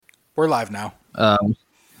We're live now.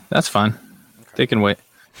 That's fine. Okay. They can wait.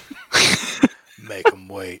 Make them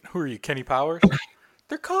wait. Who are you, Kenny Powers?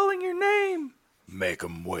 They're calling your name. Make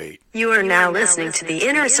them wait. You are now listening to the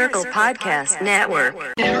Inner Circle Podcast Network.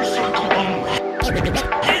 Inner Circle only.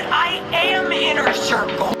 I am Inner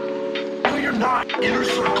Circle. No, you're not. Inner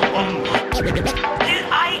Circle only.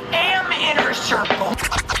 I am Inner Circle.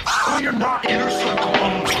 No, you're not. Inner Circle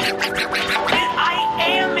only. I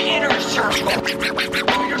am Inner Circle. No,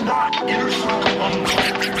 you're not. Inner Circle only.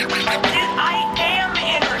 I am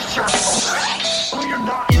Inner Circle. No, you're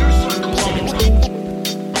not. Inner Circle only.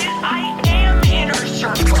 I am Inner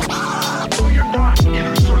Circle. No, you're not.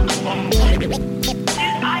 Inner Circle only.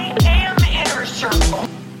 I am Inner Circle.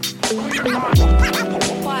 No, you're not.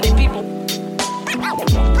 Party people.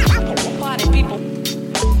 Party people.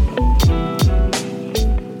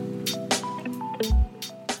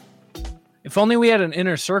 If only we had an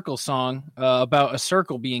Inner Circle song about a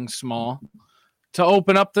circle being small to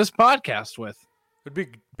open up this podcast with.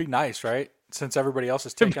 It'd be nice, right? Since everybody else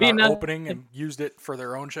has taken our opening and used it for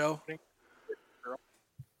their own show.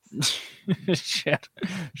 Shout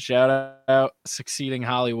out Succeeding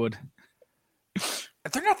Hollywood.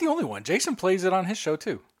 They're not the only one. Jason plays it on his show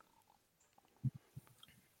too.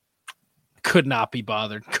 Could not be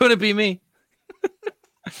bothered. Couldn't be me.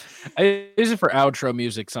 I use it for outro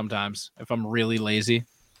music sometimes if I'm really lazy.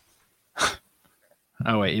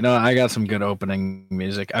 Oh wait, I got some good opening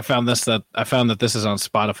music. I found that this is on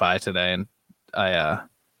Spotify today, and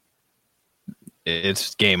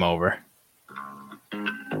it's game over. When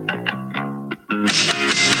I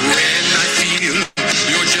feel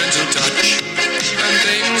your gentle touch and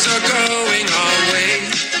things are going our way,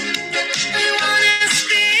 I wanna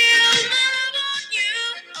still love on you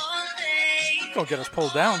all day. Don't get us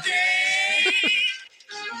pulled down.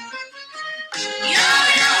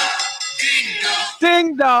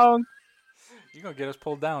 Ding dong. You're gonna get us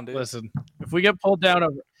pulled down, dude. Listen, if we get pulled down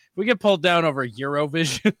over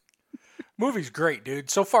Eurovision. Movie's great,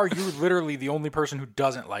 dude. So far, you're literally the only person who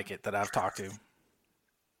doesn't like it that I've talked to.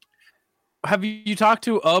 Have you talked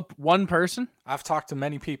to one person? I've talked to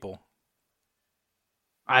many people.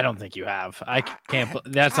 I don't think you have. I can't.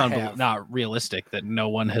 That's not realistic that no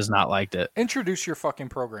one has not liked it. Introduce your fucking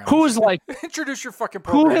program. Introduce your fucking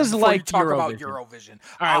program. Who has liked talk Eurovision? About Eurovision?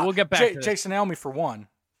 All right, we'll get back to Jason Elmy for one.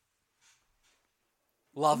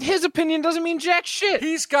 Love his opinion doesn't mean jack shit.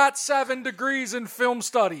 He's got 7 degrees in film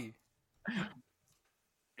study.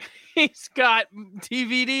 He's got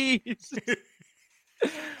DVDs.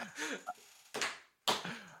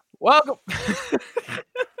 Welcome.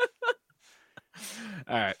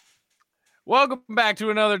 All right. Welcome back to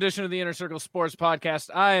another edition of the Inner Circle Sports Podcast.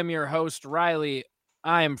 I am your host, Riley.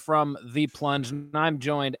 I am from The Plunge, and I'm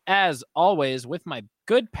joined, as always, with my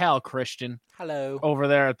good pal, Christian. Hello. Over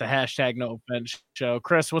there at the hashtag No Offense Show.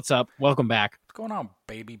 Chris, what's up? Welcome back. What's going on,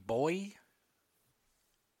 baby boy?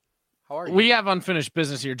 How are you? We have unfinished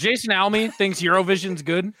business here. Jason Almy thinks Eurovision's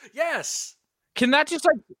good. Yes. Can that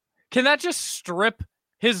just strip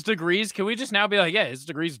his degrees? Can we just now be like, yeah, his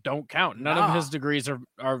degrees don't count. None of his degrees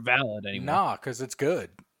are valid anymore. Nah, because it's good.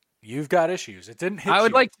 You've got issues. It didn't hit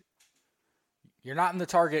you. You're not in the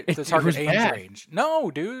target age range. No,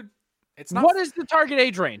 dude. It's not. What is the target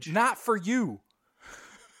age range? Not for you.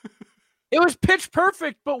 It was Pitch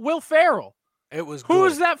Perfect, but Will Ferrell. It was. Who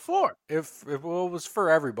was that for? It was for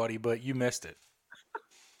everybody, but you missed it.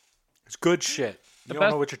 It's good shit. You don't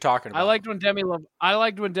know what you're talking about. I liked when Demi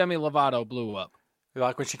Lovato blew up. You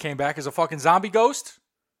like when she came back as a fucking zombie ghost?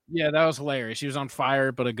 Yeah, that was hilarious. She was on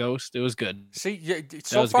fire, but a ghost. It was good. See,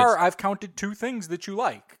 so far I've counted 2 things that you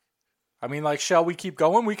like. I mean, like, shall we keep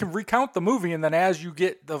going? We can recount the movie, and then as you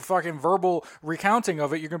get the fucking verbal recounting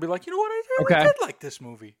of it, you're going to be like, you know what? I did like this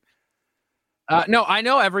movie. No, I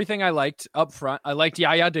know everything I liked up front. I liked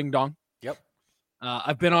Yaya Ding Dong. Yep.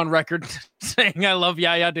 I've been on record saying I love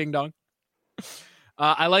Yaya Ding Dong.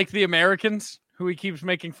 I like the Americans, who he keeps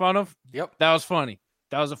making fun of. Yep. That was funny.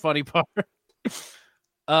 That was a funny part.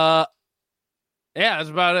 Yeah, that's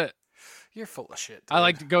about it. You're full of shit, dude. I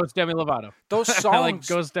liked Ghost Demi Lovato. Those songs. I like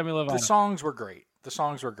Ghost Demi Lovato. The songs were great.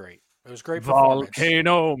 It was great performance.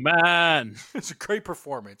 Volcano Man. It's a great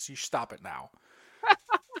performance. You stop it now.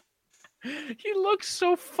 He looks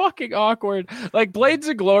so fucking awkward. Like Blades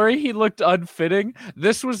of Glory, he looked unfitting.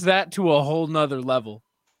 This was that to a whole nother level.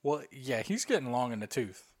 Well, yeah, he's getting long in the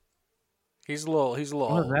tooth. He's a little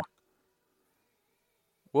what old.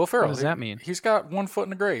 Will Ferrell. What does that mean? He's got 1 foot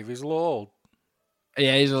in the grave. He's a little old.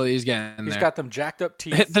 Yeah, he's getting there. He's got them jacked up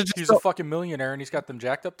teeth. He's a fucking millionaire, and he's got them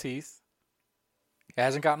jacked up teeth. He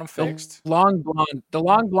hasn't gotten them fixed. The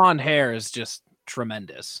long blonde hair is just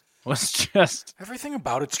tremendous. was just everything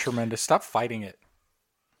about it's tremendous. Stop fighting it.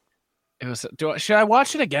 It was. Should I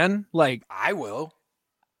watch it again? Like, I will.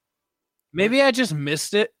 Maybe I just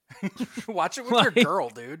missed it. Watch it with your girl,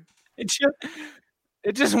 dude.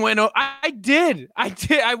 It just went. I did.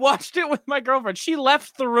 I watched it with my girlfriend. She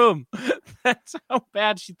left the room. That's how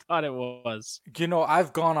bad she thought it was. You know,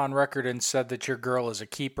 I've gone on record and said that your girl is a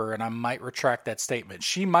keeper, and I might retract that statement.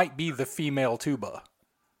 She might be the female tuba.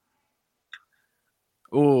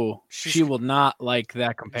 Ooh, she will not like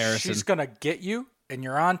that comparison. She's gonna get you, and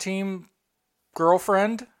you're on team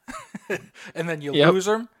girlfriend, and then you lose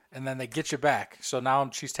her, and then they get you back. So now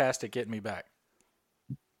she's tasked at getting me back.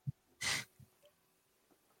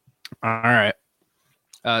 All right.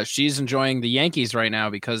 She's enjoying the Yankees right now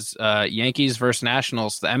because Yankees versus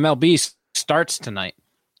Nationals, the MLB starts tonight.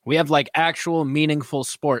 We have like actual meaningful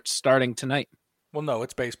sports starting tonight. Well, no,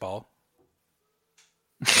 it's baseball.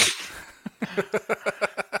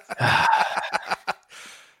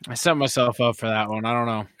 I set myself up for that one. I don't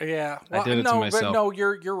know. Yeah, I did it to myself. But no,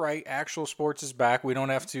 you're right. Actual sports is back. We don't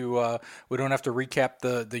have to recap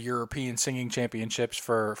the European singing championships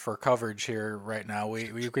for coverage here right now.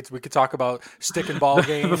 We could talk about stick and ball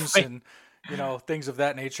games and things of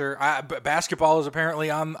that nature. Basketball is apparently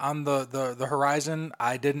on the horizon.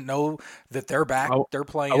 I didn't know that they're back. They're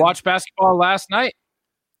playing. I watched basketball last night.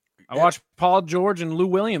 I watched Paul George and Lou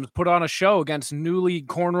Williams put on a show against newly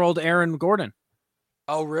cornrolled Aaron Gordon.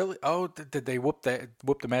 Oh, really? Oh, did they whoop the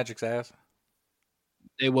Magic's ass?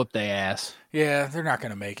 They whooped their ass. Yeah, they're not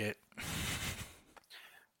going to make it.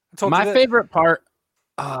 My favorite part,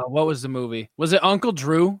 what was the movie? Was it Uncle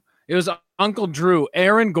Drew? It was Uncle Drew.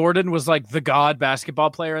 Aaron Gordon was like the god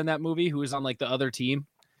basketball player in that movie who was on like the other team.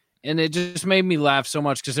 And it just made me laugh so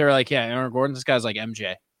much because they were like, yeah, Aaron Gordon, this guy's like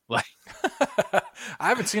MJ. Like, I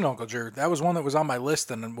haven't seen Uncle Drew. That was one that was on my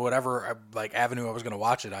list, and whatever avenue I was going to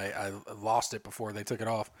watch it, I lost it before they took it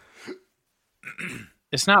off.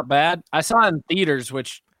 It's not bad. I saw it in theaters,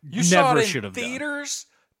 which you never should have done. Theaters,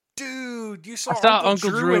 dude. You saw Uncle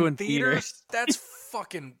Drew in theaters. That's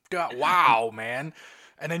fucking wow, man.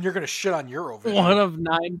 And then you're going to shit on Eurovision. One of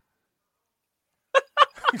 9.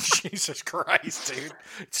 Jesus Christ, dude.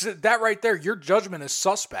 That right there, your judgment is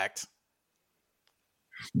suspect.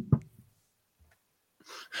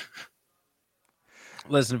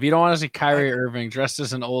 Listen, if you don't want to see Kyrie Irving dressed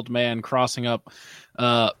as an old man crossing up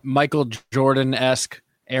Michael Jordan-esque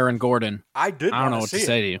Aaron Gordon, I don't know what to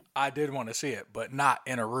say to you. I did want to see it, but not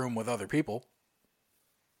in a room with other people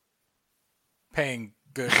paying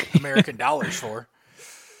good American dollars for.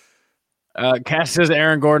 Cass says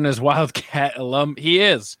Aaron Gordon is Wildcat alum. He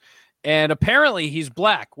is. And apparently he's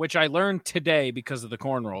black, which I learned today because of the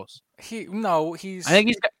cornrows. He's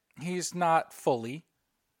not fully,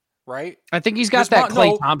 right? I think he's got that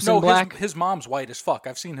Klay Thompson black. His mom's white as fuck.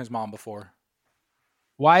 I've seen his mom before.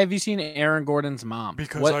 Why have you seen Aaron Gordon's mom?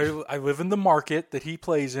 Because I live in the market that he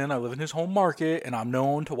plays in. I live in his home market, and I'm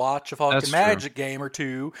known to watch a fucking Magic game or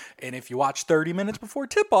two. And if you watch 30 minutes before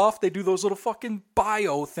tip-off, they do those little fucking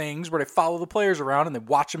bio things where they follow the players around and they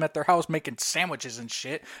watch them at their house making sandwiches and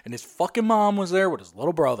shit. And his fucking mom was there with his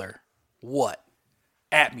little brother. What?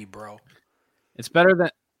 At me, bro. It's better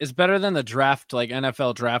than the draft, like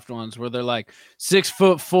NFL draft ones, where they're like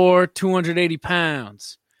 6'4", 280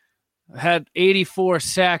 pounds. Had 84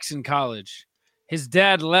 sacks in college. His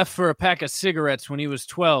dad left for a pack of cigarettes when he was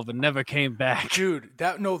 12 and never came back. Dude,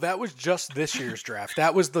 that was just this year's draft.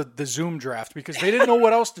 That was the Zoom draft because they didn't know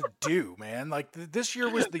what else to do, man. Like this year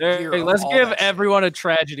was the year. Hey, let's give everyone a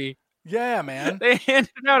tragedy. Yeah, man. They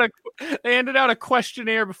handed out a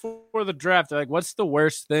questionnaire before the draft. They're like, "What's the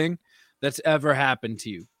worst thing that's ever happened to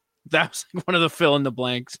you?" That was like one of the fill in the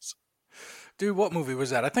blanks. Dude, what movie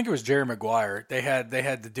was that? I think it was Jerry Maguire. They had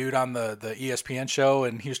the dude on the ESPN show,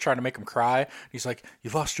 and he was trying to make him cry. He's like,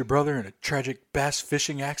 "You lost your brother in a tragic bass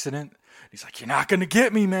fishing accident." He's like, "You're not going to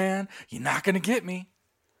get me, man. You're not going to get me."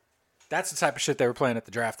 That's the type of shit they were playing at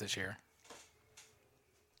the draft this year.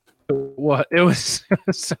 What? It was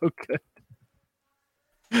so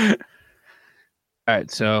good. All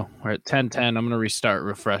right, so we're at 10:10. I'm going to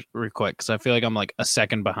refresh real quick because I feel like I'm like a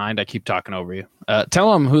second behind. I keep talking over you.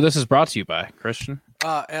 Tell them who this is brought to you by, Christian.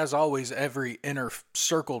 As always, every inner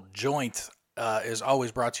circle joint is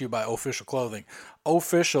always brought to you by Official Clothing.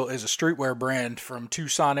 Official is a streetwear brand from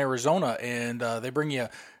Tucson, Arizona, and they bring you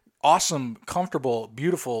awesome, comfortable,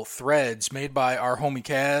 beautiful threads made by our homie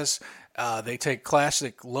Kaz. They take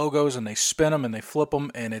classic logos and they spin them and they flip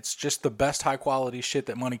them, and it's just the best high-quality shit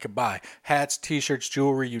that money could buy. Hats, T-shirts,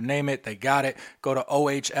 jewelry, you name it, they got it. Go to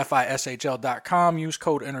ohfishl.com, use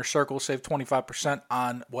code INNERCIRCLE, save 25%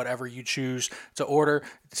 on whatever you choose to order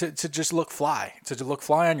to just look fly. To look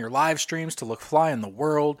fly on your live streams, to look fly in the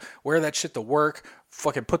world, wear that shit to work,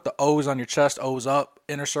 fucking put the O's on your chest, O's up,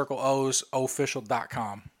 Inner Circle O's,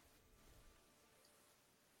 official.com.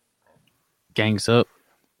 Gangs up.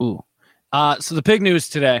 Ooh. So the big news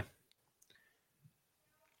today,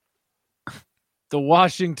 the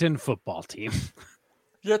Washington football team.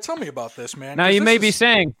 Yeah, tell me about this, man. Now you may be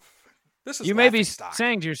saying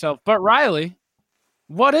to yourself, but Riley,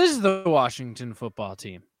 what is the Washington football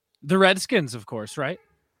team? The Redskins, of course, right?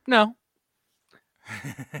 No.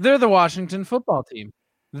 They're the Washington football team.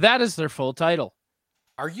 That is their full title.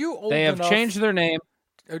 Are you old They have enough, changed their name.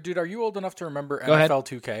 Dude, are you old enough to remember Go ahead. NFL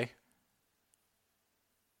 2K?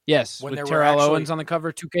 Yes, When with there were Terrell actually- Owens on the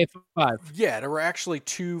cover, 2K5. Yeah, there were actually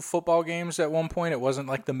 2 football games at one point. It wasn't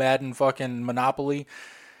like the Madden fucking Monopoly.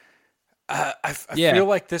 I feel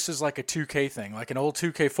like this is like a 2K thing, like an old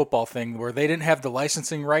 2K football thing where they didn't have the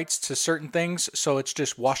licensing rights to certain things, so it's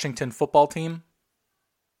just Washington football team.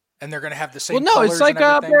 And they're going to have the same colors it's like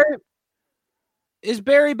and everything.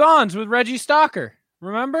 Barry Bonds with Reggie Stalker.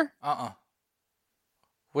 Remember?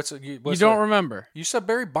 You don't remember? You said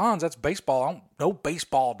Barry Bonds. That's baseball. I don't know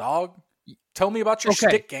baseball, dog. Tell me about your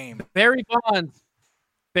stick game. Barry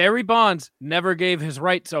Bonds never gave his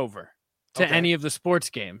rights over to any of the sports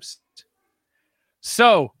games.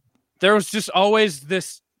 So there was just always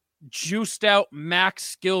this juiced out max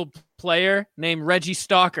skill player named Reggie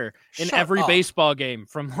Stalker in every baseball game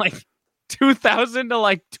from like 2000 to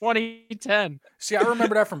like 2010. See, I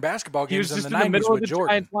remember that from basketball games in the 90s with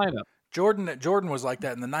Jordan. Jordan was like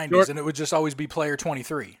that in the 90s, and it would just always be player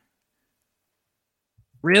 23.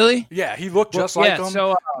 Really? Yeah, he looked just like him.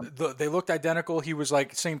 So, they looked identical. He was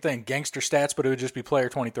like same thing, gangster stats, but it would just be player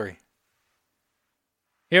 23.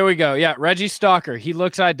 Here we go. Yeah, Reggie Stalker. He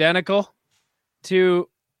looks identical to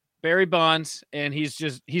Barry Bonds, and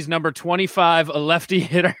he's number 25, a lefty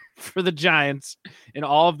hitter for the Giants in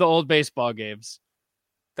all of the old baseball games.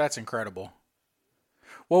 That's incredible.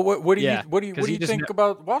 Well, what do you think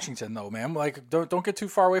about Washington though, man? Like, don't get too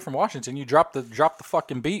far away from Washington. You drop the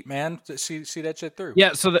fucking beat, man. See that shit through.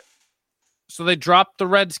 Yeah, so they dropped the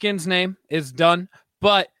Redskins name. It's done,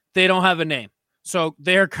 but they don't have a name. So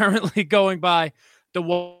they're currently going by the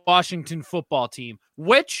Washington football team,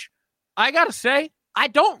 which I gotta say, I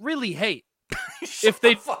don't really hate if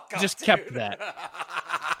they just kept that.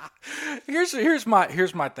 Here's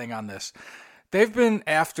my thing on this. They've been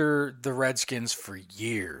after the Redskins for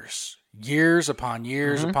years upon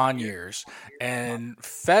years upon years, and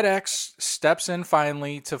FedEx steps in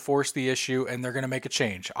finally to force the issue, and they're going to make a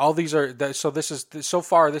change. All these are so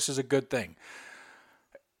far this is a good thing.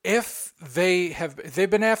 If they've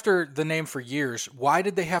been after the name for years, why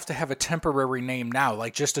did they have to have a temporary name now?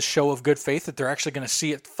 Like just a show of good faith that they're actually going to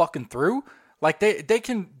see it fucking through? Like they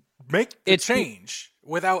can make the change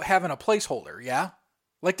without having a placeholder, yeah?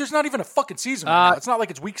 Like there's not even a fucking season right now. It's not like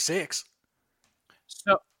it's week 6.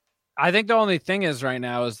 So I think the only thing is right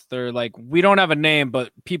now is they're like, we don't have a name,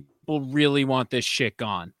 but people really want this shit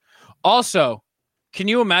gone. Also, can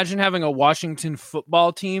you imagine having a Washington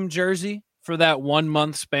football team jersey for that 1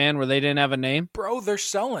 month span where they didn't have a name? Bro, they're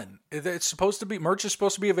selling. It's supposed to be, merch is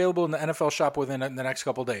supposed to be available in the NFL shop within the next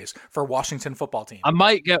couple of days for Washington football team. I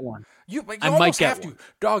might get one. You almost have to.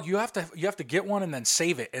 Dog, you have to get one and then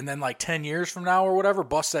save it. And then like 10 years from now or whatever,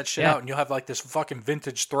 bust that shit out and you'll have like this fucking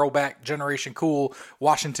vintage throwback generation cool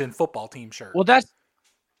Washington football team shirt. Well, that's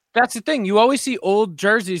the thing. You always see old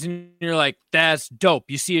jerseys and you're like, that's dope.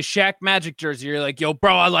 You see a Shaq Magic jersey, you're like, yo,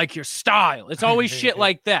 bro, I like your style. It's always shit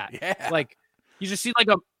like that. Yeah. Like you just see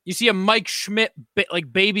you see a Mike Schmidt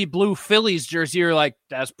like baby blue Phillies jersey, you're like,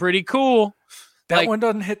 that's pretty cool. That one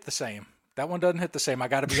doesn't hit the same. I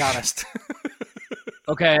got to be honest.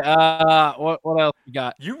 Okay. What else you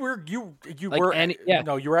got? You were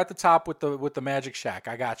at the top with the Magic Shack.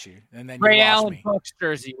 I got you. And then Ray you lost Allen me. Bucks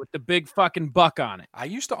jersey with the big fucking buck on it. I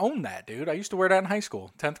used to own that, dude. I used to wear that in high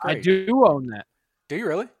school, 10th grade. I do own that. Do you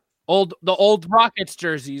really? The old Rockets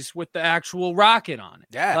jerseys with the actual rocket on it.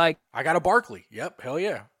 Yeah. Like I got a Barkley. Yep. Hell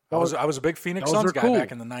yeah. I was a big Phoenix Suns guy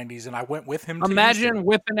back in the 90s, and I went with him. Imagine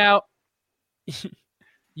whipping out.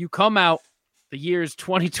 You come out. The year is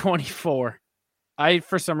 2024. I,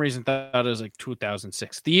 for some reason, thought it was like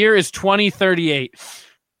 2006. The year is 2038.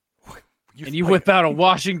 And you whip out a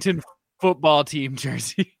Washington football team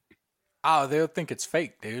jersey. Oh, they would think it's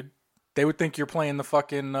fake, dude. They would think you're playing the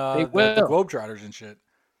fucking the Globetrotters and shit.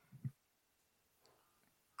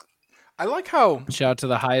 I like how shout out to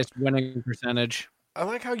the highest winning percentage. I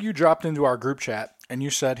like how you dropped into our group chat and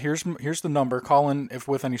you said, "Here's the number. Call in if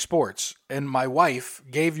with any sports." And my wife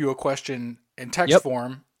gave you a question in text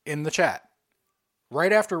form in the chat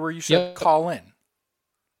right after where you said, "Call in."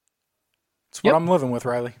 It's what I'm living with,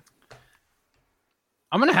 Riley.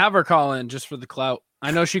 I'm gonna have her call in just for the clout.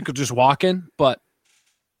 I know she could just walk in, but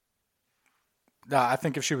I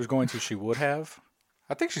think if she was going to, she would have.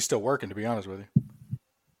 I think she's still working, to be honest with you.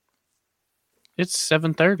 It's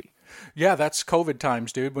 7:30. Yeah, that's COVID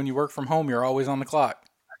times, dude. When you work from home, you're always on the clock.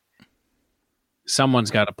 Someone's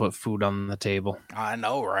got to put food on the table. I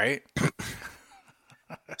know, right?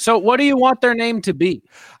 So what do you want their name to be?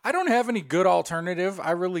 I don't have any good alternative.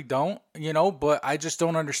 I really don't, but I just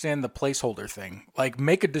don't understand the placeholder thing. Like,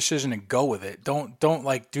 make a decision and go with it. Don't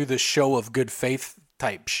like do the show of good faith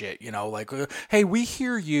type shit, like, hey, we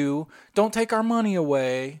hear you. Don't take our money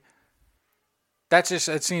away. That's just,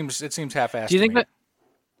 it seems half-assed.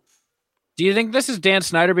 Do you think this is Dan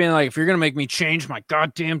Snyder being like, if you're going to make me change my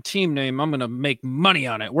goddamn team name, I'm going to make money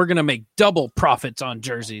on it. We're going to make double profits on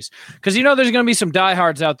jerseys. Because there's going to be some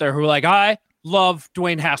diehards out there who are like, I love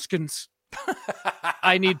Dwayne Haskins.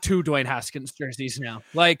 I need 2 Dwayne Haskins jerseys now.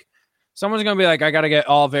 Like, someone's going to be like, I got to get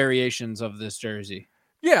all variations of this jersey.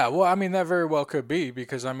 Yeah, well, I mean, that very well could be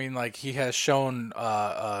because, I mean, like, he has shown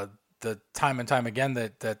the time and time again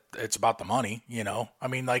that it's about the money, I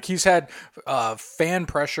mean, like, he's had fan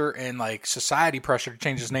pressure and like society pressure to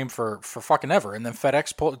change his name for fucking ever, and then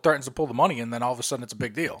FedEx threatens to pull the money, and then all of a sudden it's a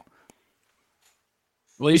big deal.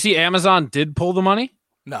 Well, you see, Amazon did pull the money.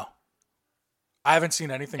 No, I haven't seen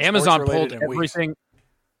anything. Amazon pulled in everything. Weeks.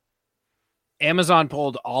 Amazon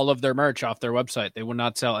pulled all of their merch off their website. They would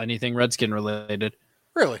not sell anything Redskin related.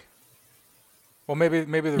 Really? Well, maybe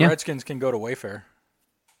the Redskins can go to Wayfair.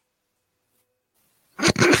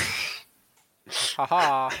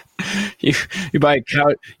 Haha. You buy a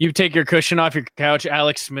couch. You take your cushion off your couch.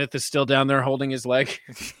 Alex Smith is still down there holding his leg.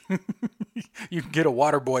 You can get a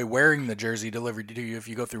water boy wearing the jersey delivered to you if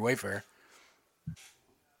you go through Wayfair.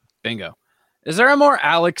 Bingo. Is there a more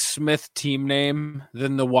Alex Smith team name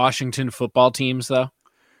than the Washington football teams, though?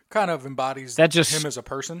 Kind of embodies that just him as a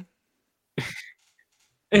person.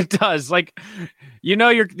 It does. Like,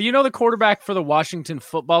 the quarterback for the Washington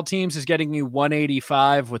football teams is getting you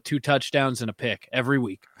 185 with 2 touchdowns and a pick every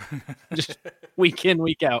week. Just week in,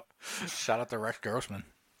 week out. Shout out to Rex Grossman.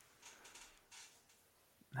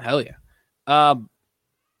 Hell yeah.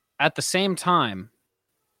 At the same time,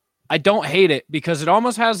 I don't hate it because it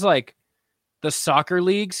almost has like the soccer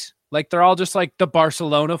leagues. Like, they're all just like the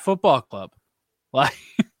Barcelona Football Club. Like,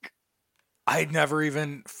 I never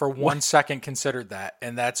even for one second considered that,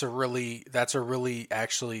 and that's a really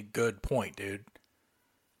actually good point, dude.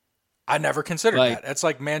 I never considered that. It's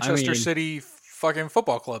like Manchester City fucking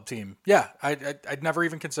football club team. Yeah, I'd never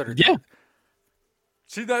even considered that.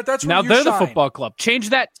 See, that's where now you they're shine. The football club. Change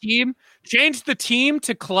that team. Change the team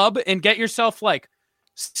to club and get yourself like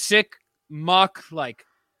sick mock like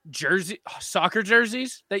soccer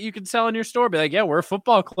jerseys that you can sell in your store. Be like, yeah, we're a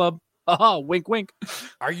football club. Wink, wink.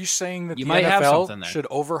 Are you saying that you the might have NFL something there. should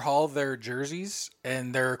overhaul their jerseys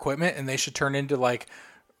and their equipment, and they should turn into like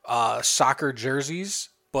soccer jerseys,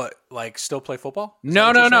 but like still play football?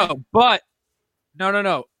 No. But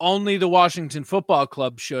no. Only the Washington Football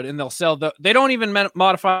Club should, and they'll sell they don't even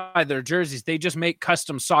modify their jerseys. They just make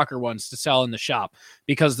custom soccer ones to sell in the shop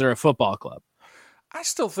because they're a football club. I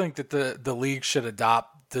still think that the league should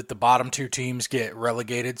adopt that the bottom 2 teams get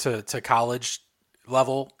relegated to college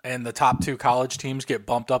level, and the top 2 college teams get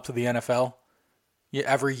bumped up to the NFL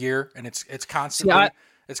every year, and it's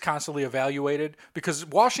constantly evaluated, because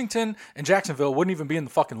Washington and Jacksonville wouldn't even be in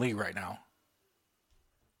the fucking league right now.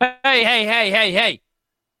 Hey.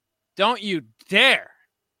 Don't you dare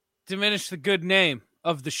diminish the good name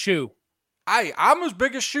of the shoe. I'm as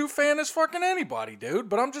big a shoe fan as fucking anybody, dude,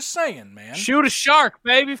 but I'm just saying, man. Shoot a shark,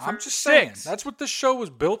 baby. I'm just saying. That's what this show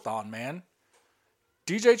was built on, man.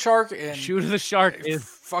 DJ Chark and Shoot the Shark is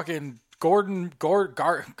fucking Gardner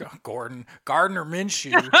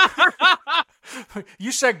Minshew.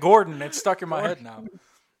 You said Gordon, it's stuck in my head now.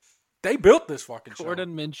 They built this fucking show.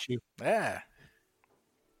 Gordon Minshew. Yeah.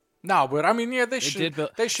 No, but I mean, yeah, they should be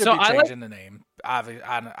changing the name.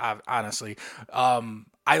 Honestly,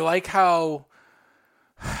 I like how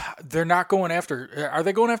they're not going after. Are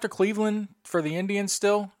they going after Cleveland for the Indians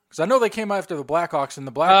still? Because I know they came after the Blackhawks, and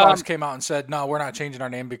the Blackhawks came out and said, no, we're not changing our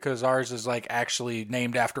name because ours is like actually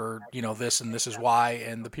named after, this and this is why.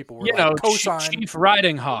 And the people were co-signed. Chief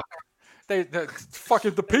Riding Hawk.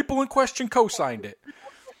 The people in question co-signed it.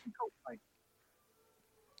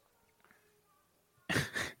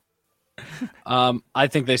 I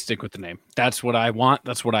think they stick with the name. That's what I want.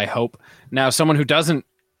 That's what I hope. Now, someone who doesn't,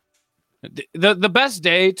 the best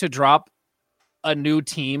day to drop a new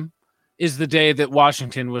team is the day that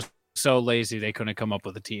Washington was so lazy they couldn't come up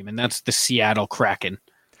with a team, and that's the Seattle Kraken.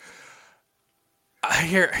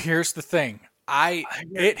 Here's the thing.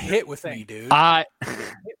 It hit with me, dude.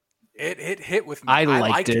 It hit with me. I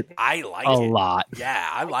liked it. I like a it lot. Yeah,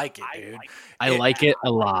 I like it, dude. I like it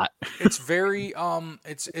a lot. It's very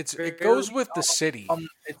it goes with the city.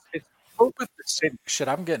 It's goes with the city. Shit,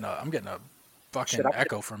 I'm getting a fucking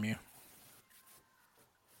echo from you.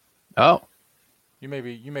 Oh. You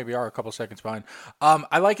maybe are a couple seconds behind.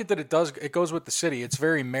 I like it that it goes with the city. It's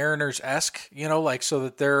very Mariners-esque, like so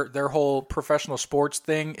that their whole professional sports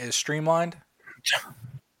thing is streamlined.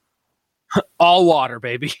 All water,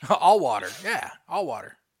 baby. All water. Yeah, all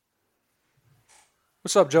water.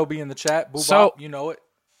 What's up, Joe B in the chat? So, you know it.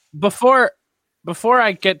 Before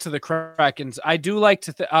I get to the Krakens, I do like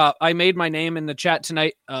to I made my name in the chat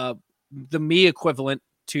tonight, the me equivalent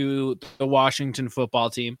to the Washington football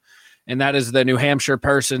team, and that is the New Hampshire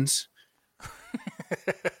Persons.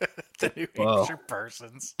 The New Hampshire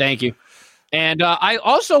Persons. Thank you. And I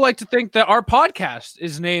also like to think that our podcast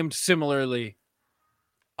is named similarly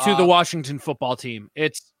to the Washington football team.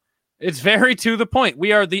 It's very to the point.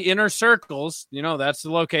 We are the Inner Circles. That's the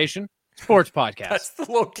location. Sports podcast. That's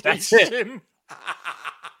the location.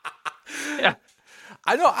 Yeah.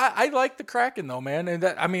 I know. I like the Kraken though, man. And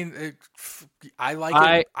I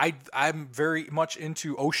like it. I'm very much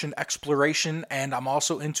into ocean exploration, and I'm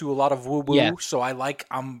also into a lot of woo woo. Yeah. So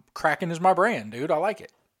Kraken is my brand, dude. I like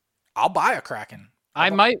it. I'll buy a Kraken. I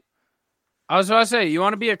was about to say, you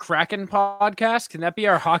want to be a Kraken podcast? Can that be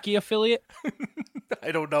our hockey affiliate?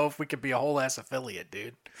 I don't know if we could be a whole ass affiliate,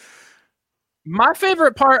 dude. My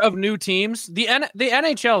favorite part of new teams, the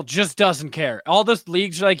NHL just doesn't care. All the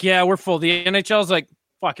leagues are like, yeah, we're full. The NHL's like,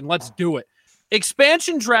 fucking let's do it.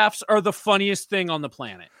 Expansion drafts are the funniest thing on the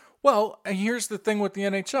planet. Well, and here's the thing with the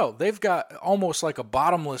NHL. They've got almost like a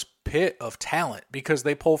bottomless pit of talent because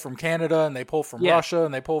they pull from Canada and they pull from Russia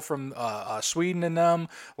and they pull from Sweden and them.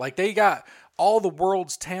 Like they got all the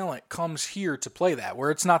world's talent comes here to play that,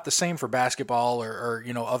 where it's not the same for basketball or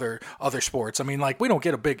other sports. I mean, like we don't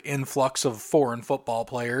get a big influx of foreign football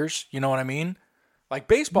players. You know what I mean? Like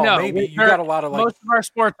baseball, maybe you got a lot of like most of our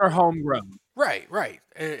sports are homegrown. Right.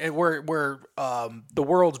 Where the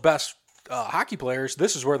world's best hockey players,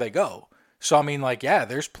 this is where they go. So I mean, like, yeah,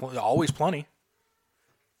 there's always plenty.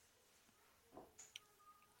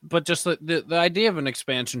 But just the idea of an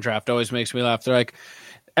expansion draft always makes me laugh. They're like,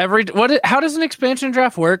 how does an expansion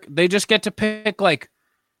draft work? They just get to pick like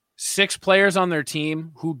 6 players on their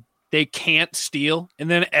team who they can't steal, and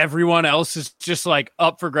then everyone else is just like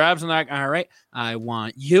up for grabs. And they're like, all right, I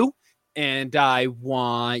want you, and I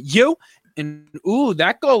want you, and ooh,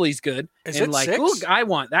 that goalie's good. Is it like, 6? Ooh, I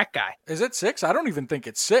want that guy. Is it 6? I don't even think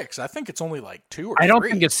it's 6. I think it's only like 2 or 3. I don't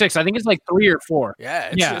think it's 6. I think it's like 3 or 4. Yeah,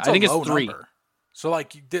 I think it's 3. Number. So,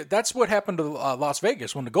 like, that's what happened to Las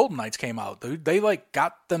Vegas when the Golden Knights came out, dude. They, like,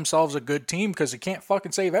 got themselves a good team because they can't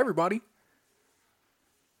fucking save everybody.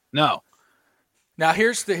 No. Now,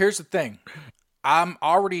 here's the thing. I'm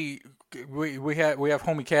already we have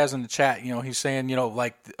homie Kaz in the chat. He's saying,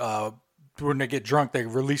 like, when they get drunk, they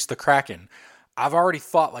release the Kraken. I've already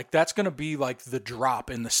thought, like, that's going to be, like, the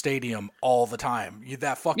drop in the stadium all the time.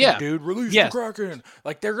 That fucking dude, release the Kraken.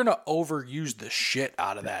 Like, they're going to overuse the shit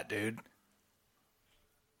out of that, dude.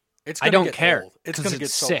 I don't care. Old. It's going to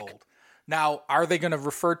get so sick. old. Now, are they going to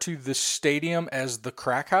refer to the stadium as the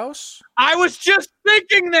Crack House? I was just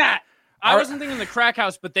thinking that. I wasn't thinking the Crack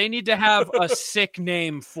House, but they need to have a sick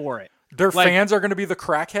name for it. Their fans are going to be the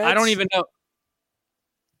Crackheads? I don't even know.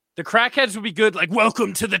 The Crackheads would be good. Like,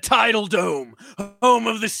 welcome to the Tidal Dome, home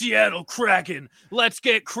of the Seattle Kraken. Let's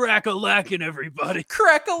get crack-a-lackin', everybody.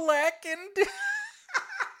 Crack-a-lackin'.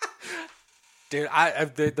 Dude,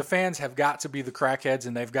 the fans have got to be the Crackheads,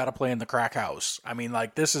 and they've got to play in the Crack House. I mean,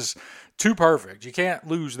 like, this is too perfect. You can't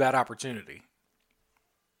lose that opportunity.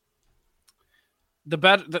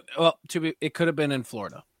 It could have been in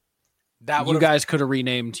Florida. You guys could have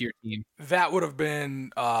renamed your team. That would have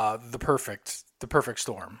been the perfect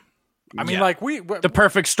storm. I mean, like the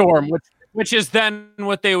perfect storm, which is then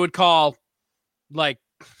what they would call like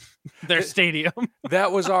their stadium.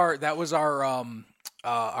 That was our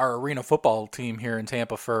arena football team here in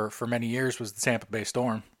Tampa for many years was the Tampa Bay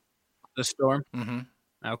Storm. The Storm? Mm-hmm.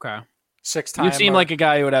 Okay. 6-time. You seem like a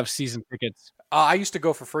guy who would have season tickets. I used to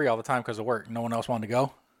go for free all the time because of work. No one else wanted to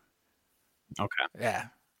go. Okay. Yeah.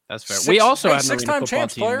 That's fair. We also had an arena football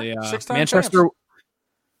team. The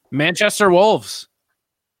Manchester Wolves.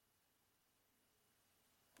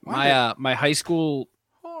 My high school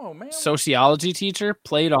sociology teacher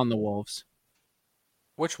played on the Wolves.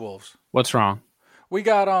 Which Wolves? What's wrong? We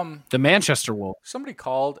got the Manchester Wolves. Somebody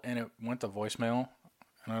called and it went to voicemail,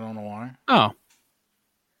 and I don't know why. Oh,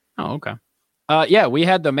 okay. Yeah, we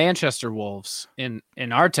had the Manchester Wolves in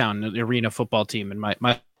our town, the arena football team, and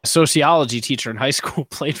my sociology teacher in high school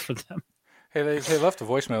played for them. Hey, they left a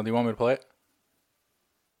voicemail. Do you want me to play it?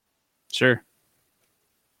 Sure.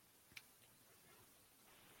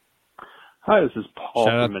 Hi, this is Paul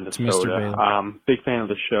Shout from out to Minnesota. Big fan of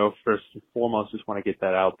the show. First and foremost, just want to get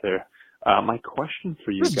that out there. My question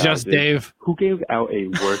for you guys is, Dave. Who gave out a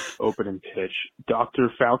worse opening pitch? Dr.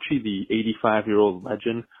 Fauci, the 85-year-old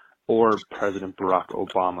legend, or President Barack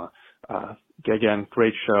Obama? Again,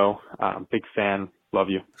 great show. Big fan. Love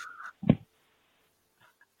you.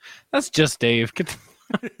 That's just Dave.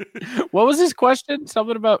 What was his question?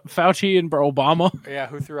 Something about Fauci and Obama? Yeah,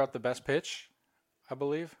 who threw out the best pitch, I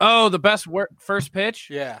believe. Oh, the best first pitch?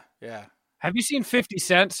 Yeah. Have you seen 50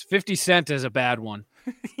 Cent? 50 Cent is a bad one.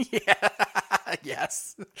 Yeah.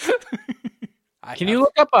 Yes. Can you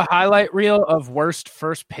look up a highlight reel of worst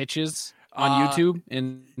first pitches on YouTube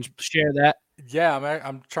and share that? Yeah,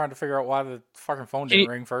 I'm trying to figure out why the fucking phone didn't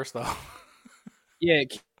ring first, though. Yeah,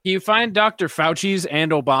 can you find Dr. Fauci's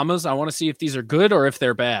and Obama's? I want to see if these are good or if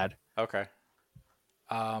they're bad. Okay.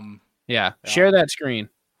 Yeah, share that screen.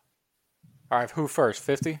 All right, who first?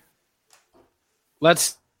 50?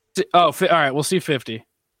 Let's see. All right, we'll see 50.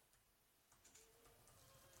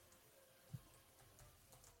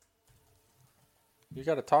 You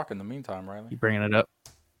got to talk in the meantime, Riley. You bringing it up?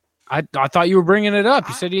 I thought you were bringing it up.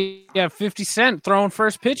 You said you have 50 Cent throwing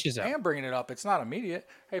first pitches out. I am bringing it up. It's not immediate.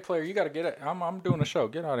 Hey, player, you got to get it. I'm doing a show.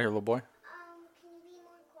 Get out of here, little boy.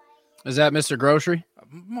 Is that Mr. Grocery?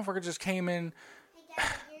 Motherfucker just came in.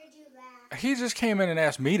 He just came in and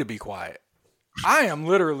asked me to be quiet. I am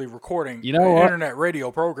literally recording an internet radio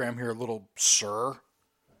program here, little sir.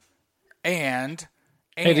 And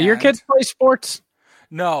hey, do your kids play sports?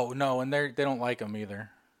 No, and they don't like them either.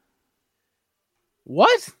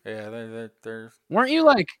 What? Yeah, they're. Weren't you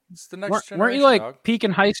like? It's the next generation. Weren't you like dog. peak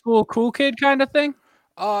in high school, cool kid kind of thing?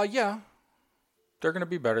 Yeah. They're gonna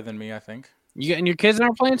be better than me, I think. And your kids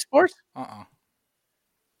aren't playing sports? Wow.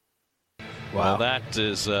 Well, that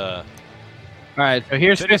is. All right, so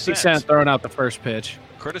here's 50 Cent throwing out the first pitch.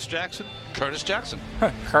 Curtis Jackson. Carter Jackson.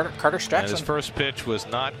 And his first pitch was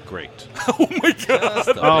not great. Oh my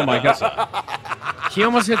god! Oh my god! He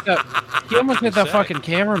almost hit the fucking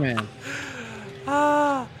cameraman.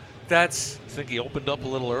 That's. I think he opened up a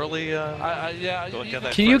little early. Yeah.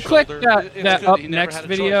 Can you click that up next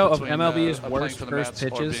video of MLB's worst first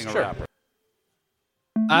pitches? Sure.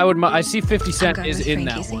 I see 50 Cent is in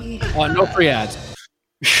that one. No free ads.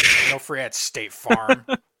 No free ads. State Farm.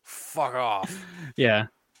 Fuck off. Yeah.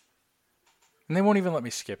 And they won't even let me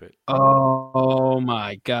skip it. Oh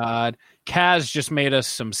my god. Kaz just made us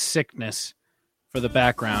some sickness for the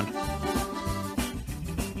background.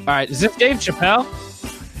 All right, is this Dave Chappelle?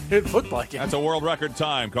 It looked like it. That's a world record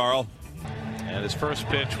time, Carl. And his first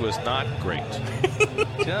pitch was not great.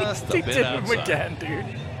 Just a He bit did outside. him again, dude.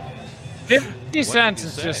 50 Cent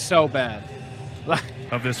is just so bad.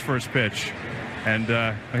 Of this first pitch. And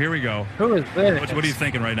here we go. Who is this? What are you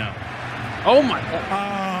thinking right now? Oh my god.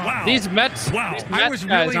 Wow. These Mets, Wow. these I Mets was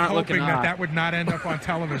guys really aren't looking hoping hot. that would not end up on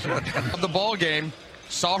television. Of the ball game,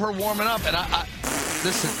 saw her warming up, and I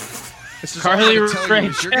listen. This is Carly all I can tell Rae you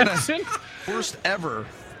is you're gonna Jepsen? worst ever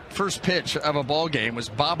first pitch of a ball game was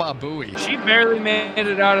Baba Booey. She barely made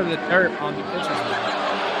it out of the dirt on the pitcher's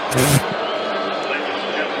mound.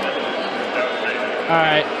 All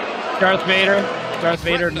right, Darth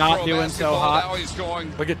Vader not doing so hot. Now he's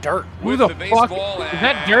going Look at Dirt. Who the fuck? Is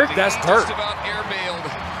that Dirt? That's Dirt. just about airmailed.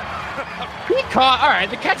 He caught. All right,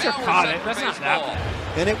 the catcher caught it. That's not that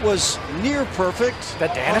bad. And it was near perfect.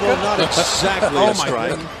 That Danica? Although not exactly Oh a my strike.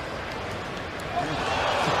 goodness.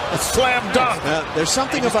 A slam dunk. There's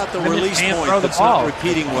something about the I just release can't point throw the that's not ball.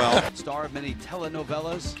 repeating well. Star of many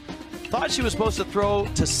telenovelas. Thought she was supposed to throw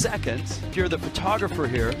to second. If you're the photographer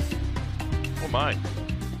here, Oh, my.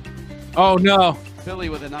 Oh no! Philly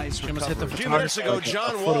with a nice She almost hit the recovery. A few minutes ago, Like a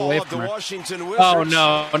John foot Wall away of from the her. Washington Wizards. Oh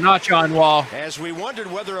no! Not John Wall. As we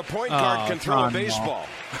wondered whether a point Oh, guard can throw a John Wall. baseball.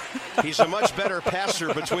 He's a much better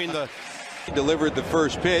passer between the... Delivered the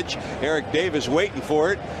first pitch. Eric Davis waiting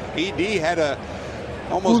for it. ED had to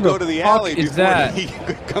almost Who the go to the fuck alley is before that? he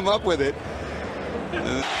could come up with it.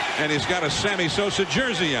 And he's got a Sammy Sosa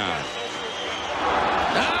jersey on.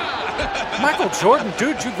 Michael Jordan,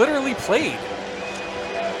 dude, you literally played.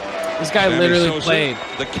 This guy Sammy literally Sosa, played.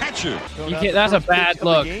 the catcher. You can't, that's a bad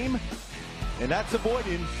look. and that's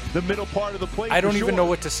avoiding the middle part of the plate. I don't even know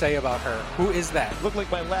what to say about her. Who is that? Looked like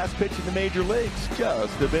my last pitch in the major leagues,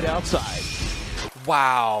 just a bit outside.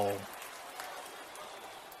 Wow.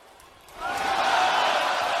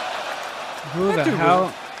 Who the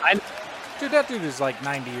hell? Dude, that dude is like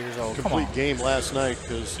 90 years old. Complete game last night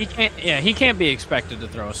because he can't. Yeah, he can't be expected to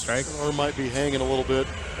throw a strike. Or might be hanging a little bit.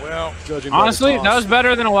 Well, judging. Honestly, that was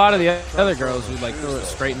better than a lot of the other girls who like throw it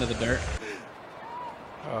straight into the dirt.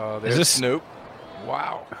 Is this Snoop?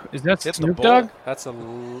 Wow. Is that Snoop Dogg? That's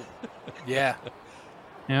yeah.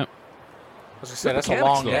 Yep. I was gonna say that's a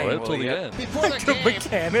long game. Until the end. Before the game,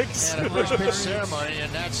 mechanics. and a first pitch ceremony,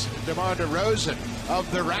 and that's DeMar DeRozan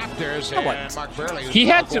of the Raptors and Mark Burley. He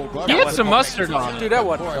had some mustard on it. Dude, that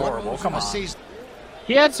wasn't horrible. Come on.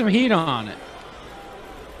 He had some heat on it.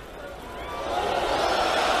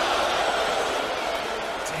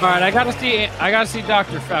 All right, I gotta see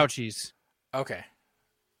Dr. Fauci's. Okay.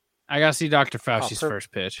 I gotta see Dr. Fauci's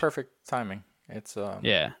first pitch. Perfect timing. It's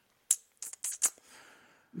yeah.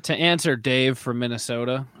 To answer Dave from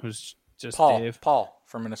Minnesota, who's just Dave. Paul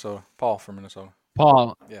from Minnesota.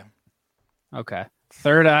 Paul. Yeah. Okay.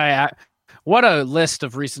 Third eye. What a list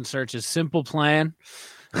of recent searches. Simple plan.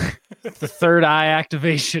 The third eye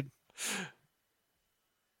activation.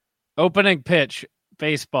 Opening pitch.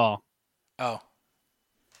 Baseball. Oh.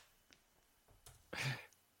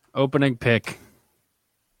 Opening pick.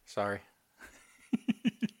 Sorry.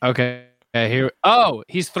 Okay. Here. Oh,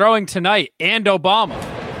 he's throwing tonight and Obama.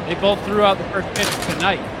 They both threw out the first pitch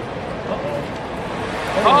tonight. Oh,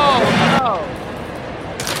 no.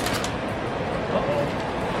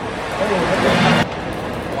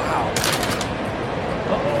 Wow.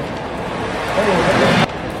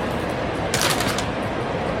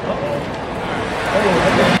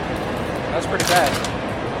 That was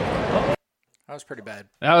pretty bad.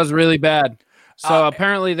 That was really bad. So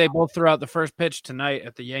apparently they both threw out the first pitch tonight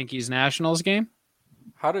at the Yankees-Nationals game.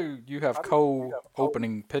 How do you have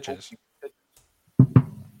co-opening pitches?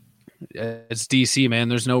 It's DC, man.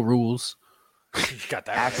 There's no rules. You got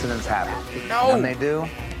that. Accidents happen. No. When they do,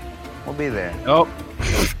 we'll be there. Oh.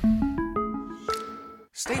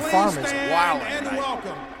 State Farm is wild. And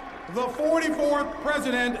welcome the 44th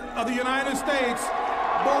President of the United States,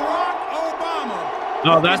 Barack Obama.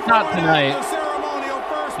 No, that's not tonight.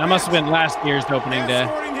 That must have been last year's opening day.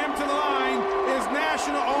 Escorting him to the line is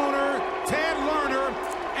national owner Ted Lerner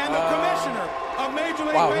and the commissioner of Major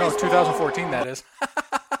League Baseball. Wow, no, 2014 that is.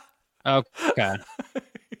 Okay.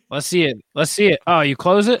 Let's see it. Oh, you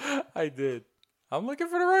close it? I did. I'm looking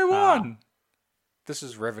for the right one. This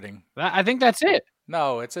is riveting. I think that's it.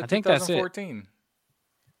 No, it's a 2014.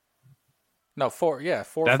 No, 4. I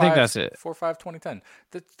think that's it. 4/5/2010.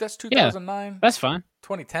 That's 2009. Yeah, that's fine.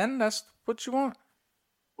 2010. That's what you want.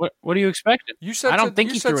 What are you expecting? You said I don't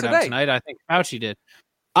think he threw it out tonight. I think Fauci did.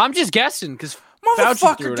 I'm just guessing because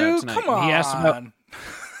Fauci threw it out tonight. Come on. He asked about...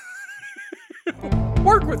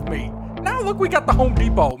 Work with me. Now look, we got the Home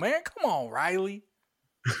Depot, man. Come on, Riley.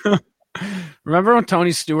 Remember when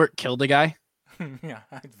Tony Stewart killed a guy? Yeah,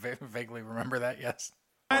 I vaguely remember that. Yes.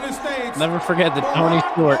 United States. Never forget that Tony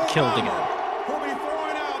Stewart killed a guy. Who'll be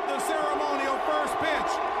throwing out the ceremonial first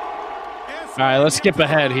pitch. All right, let's skip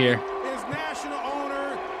ahead here. Is national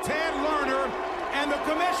owner Ted Lerner and the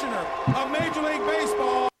commissioner of Major League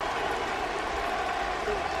Baseball.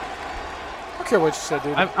 I don't care what you said,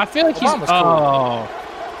 dude. I feel like Obama's he's. cool. Oh.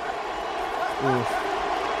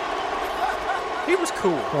 He was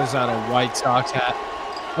cool. Pulls out a White Sox hat.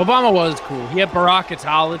 Obama was cool. He had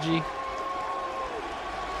Barackatology.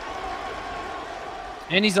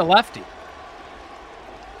 And he's a lefty.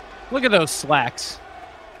 Look at those slacks.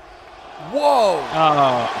 Whoa.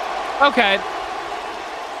 Oh. Okay.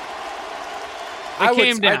 It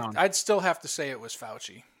came down. I'd still have to say it was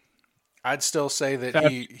Fauci. I'd still say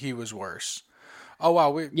that he was worse. Oh,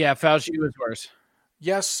 wow. Yeah, Fauci was worse.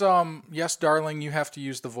 Yes, yes, darling, you have to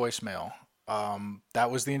use the voicemail.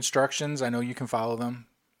 That was the instructions. I know you can follow them.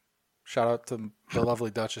 Shout out to the lovely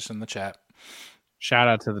Duchess in the chat. Shout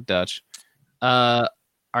out to the Dutch.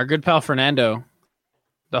 Our good pal Fernando,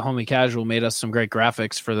 the homie casual, made us some great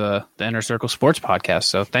graphics for the Inner Circle Sports podcast.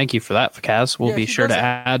 So thank you for that, Kaz. We'll be sure to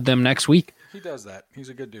add them next week. He does that. He's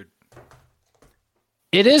a good dude.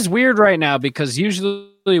 It is weird right now because usually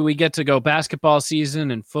we get to go basketball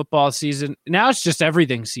season and football season. Now it's just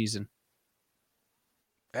everything season.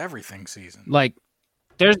 Everything season. Like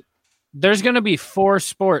there's going to be 4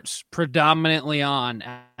 sports predominantly on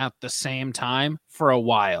at the same time for a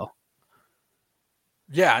while.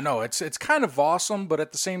 Yeah, no, it's kind of awesome, but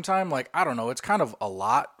at the same time, like, I don't know, it's kind of a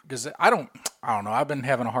lot because I don't know. I've been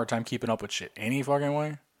having a hard time keeping up with shit any fucking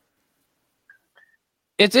way.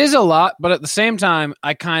 It is a lot, but at the same time,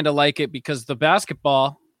 I kind of like it because the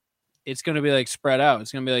basketball, it's going to be like spread out.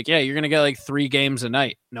 It's going to be like, yeah, you're going to get like 3 games a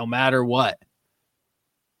night, no matter what.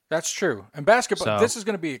 That's true. And basketball, this is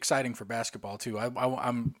going to be exciting for basketball too.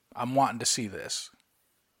 I'm wanting to see this,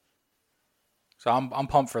 so I'm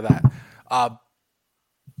pumped for that. I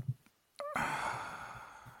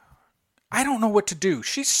don't know what to do.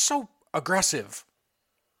 She's so aggressive.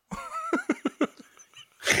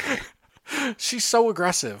 She's so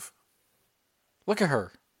aggressive. Look at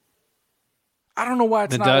her. I don't know why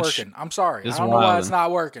it's not working. I'm sorry. I don't know why it's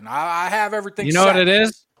not working. I have everything You know set. what it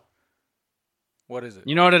is? What is it?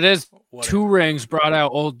 You know what it is? 2 rings brought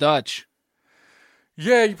out Old Dutch.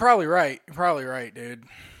 Yeah, you're probably right. You're probably right, dude.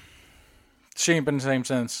 She ain't been the same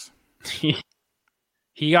since.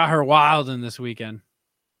 He got her wild in this weekend.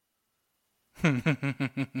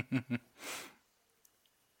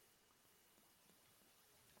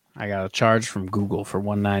 I got a charge from Google for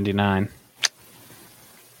 $1.99.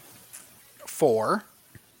 For?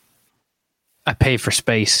 I pay for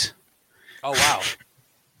space. Oh, wow.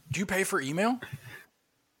 Do you pay for email?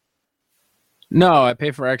 No, I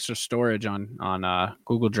pay for extra storage on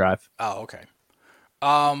Google Drive. Oh, okay.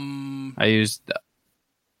 I used.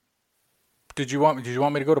 Did you want me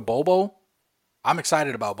to go to Bobo? I'm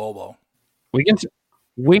excited about Bobo. We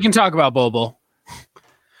can talk about Bobo.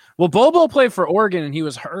 Well, Bobo played for Oregon, and he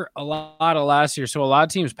was hurt a lot of last year, so a lot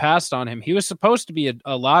of teams passed on him. He was supposed to be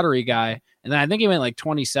a lottery guy, and then I think he went like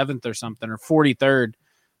 27th or something, or 43rd.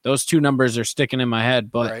 Those 2 numbers are sticking in my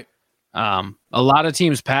head, but a lot of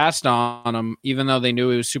teams passed on him, even though they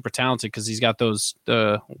knew he was super talented because he's got those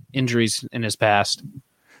injuries in his past.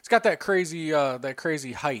 It's got that crazy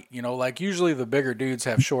height, you know. Like usually the bigger dudes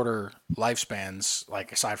have shorter lifespans,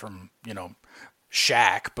 like aside from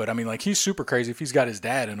Shaq, but I mean, like he's super crazy if he's got his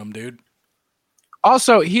dad in him, dude.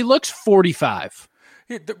 Also, he looks 45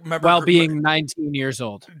 while being 19 years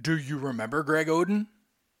old. Do you remember Greg Oden?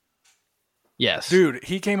 Yes. Dude,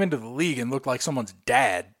 he came into the league and looked like someone's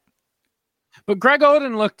dad. But Greg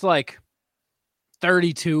Oden looked like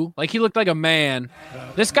 32. Like he looked like a man.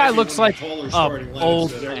 This guy looks like an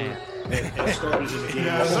old man.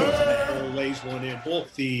 Lays one in.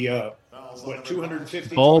 Both the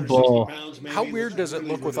 250 Bull. How weird does it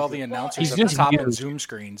look with all the announcers He's at the just top huge. of Zoom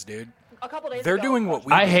screens, dude? They're doing what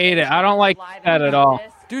we I do. hate it. I don't like that at all.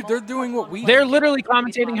 Dude, they're doing what we They're do. literally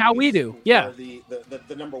commentating how we do. Yeah.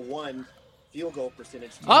 The number 1 field goal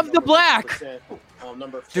percentage team, Of the black.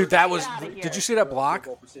 Dude, that was. Did you see that block?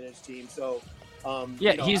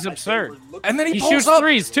 Yeah, he's absurd. And then he shoots pulls up.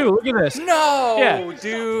 threes too. Look at this. No, Yeah.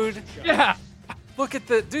 dude. Yeah. Look at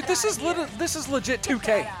the dude. This is legit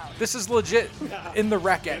 2K. This is legit in the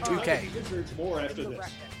rec at 2K.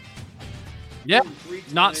 Yeah.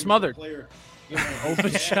 Not smothered.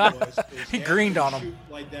 Open shot. He greened on him.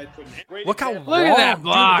 Look how long. Look at that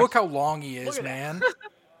block. Dude, look how long he is, man.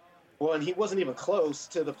 Well, and he wasn't even close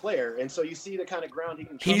to the player, and so you see the kind of ground he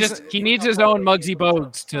can. He needs his own Muggsy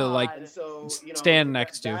Bogues to like stand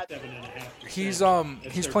next to. He's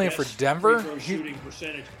playing for Denver.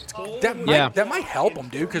 That might help him,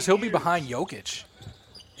 dude, because he'll be behind Jokic.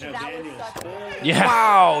 Yeah.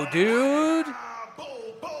 Wow, dude.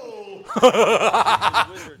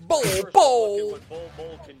 Bull.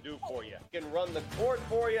 Can run the court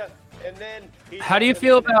for you, and then How do you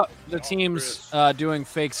feel about the teams doing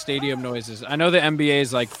fake stadium noises? I know the NBA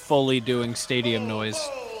is like fully doing stadium noise.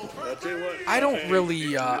 I don't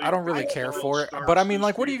really care for it, but I mean,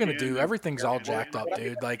 like, what are you gonna do? Everything's all jacked up,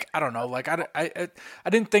 dude. Like, I don't know. Like, I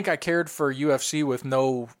didn't think I cared for UFC with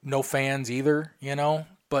no fans either, you know.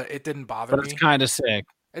 But it didn't bother me. It's kind of sick.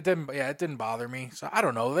 It didn't bother me. So I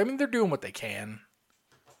don't know. I mean, they're doing what they can.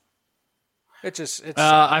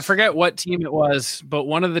 I forget what team it was, but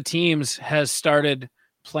one of the teams has started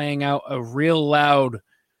playing out a real loud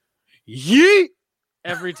yeet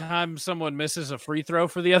every time someone misses a free throw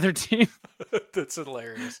for the other team. That's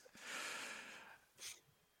hilarious.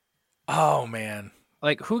 Oh man.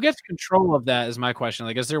 Like, who gets control of that is my question.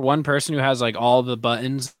 Like, is there one person who has like all the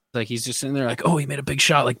buttons? Like, he's just sitting there like, oh, he made a big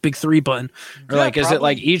shot, like big 3 button. Or Yeah, like, is probably. it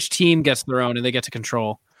like each team gets their own and they get to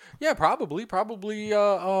control? Yeah, probably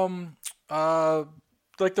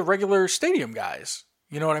like the regular stadium guys.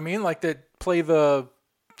 You know what I mean? Like that play the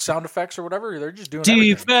sound effects or whatever. They're just doing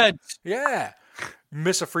defense. Everything. Yeah.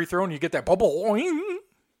 Miss a free throw and you get that bubble. You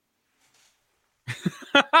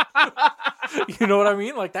know what I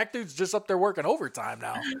mean? Like that dude's just up there working overtime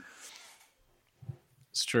now.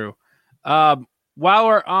 It's true. While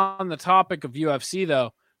we're on the topic of UFC,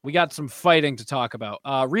 though, we got some fighting to talk about.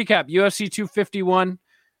 Recap, UFC 251.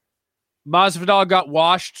 Masvidal got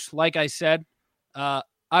washed, like I said.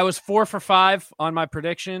 I was 4 for 5 on my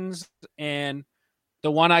predictions, and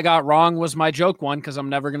the one I got wrong was my joke one because I'm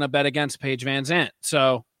never going to bet against Paige Van Zandt.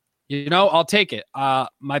 So, I'll take it.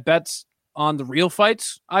 My bets on the real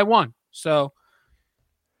fights, I won. So,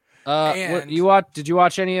 did you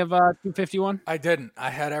watch any of 251? I didn't. I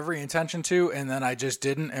had every intention to, and then I just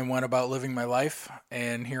didn't and went about living my life.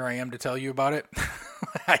 And here I am to tell you about it.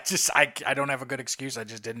 I don't have a good excuse. I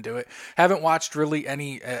just didn't do it. Haven't watched really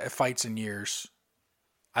any fights in years.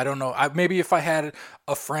 I don't know. Maybe if I had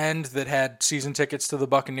a friend that had season tickets to the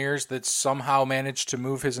Buccaneers that somehow managed to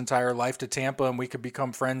move his entire life to Tampa and we could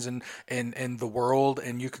become friends in the world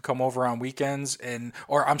and you could come over on weekends he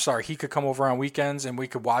could come over on weekends and we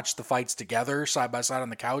could watch the fights together side by side on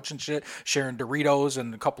the couch and shit, sharing Doritos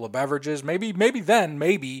and a couple of beverages. Maybe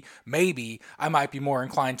I might be more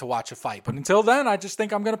inclined to watch a fight. But until then, I just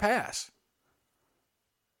think I'm going to pass.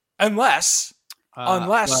 Unless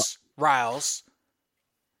Riles,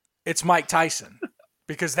 it's Mike Tyson,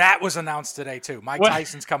 because that was announced today too. Mike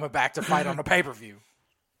Tyson's coming back to fight on a pay-per-view.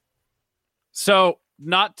 So,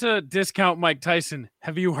 not to discount Mike Tyson,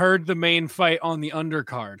 have you heard the main fight on the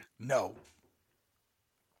undercard? No.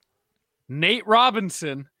 Nate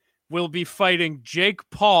Robinson will be fighting Jake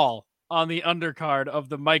Paul on the undercard of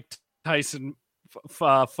the Mike Tyson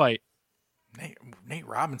fight. Nate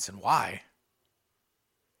Robinson, why?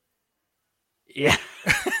 Yeah.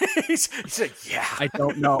 He's like, yeah. I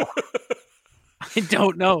don't know.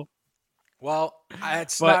 Well,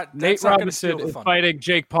 Nate Robinson is fighting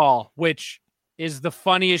Jake Paul, which is the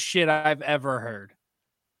funniest shit I've ever heard.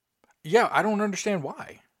 Yeah, I don't understand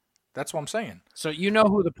why. That's what I'm saying. So you know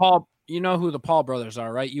who the Paul brothers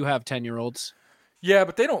are, right? You have 10-year-olds. Yeah,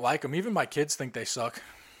 but they don't like them. Even my kids think they suck.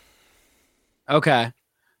 Okay.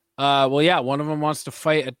 Well, yeah, one of them wants to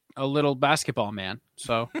fight a little basketball man.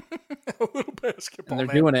 So a little basketball man. And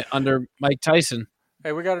they're doing it under Mike Tyson.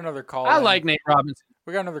 Hey, we got another call. I like Nate Robinson.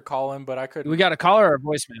 We got another call in, but I couldn't. We got a caller or a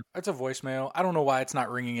voicemail? It's a voicemail. I don't know why it's not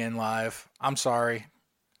ringing in live. I'm sorry.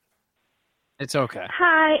 It's okay.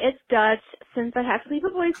 Hi, it's Dutch. Since I have to leave a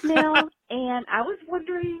voicemail, and I was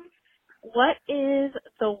wondering, what is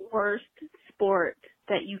the worst sport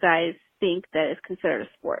that you guys think that is considered a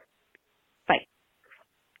sport? Bye.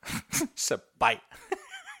 It's a bite.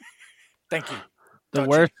 Thank you. The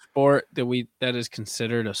worst sport that is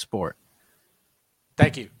considered a sport.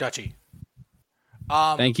 Thank you, Dutchie.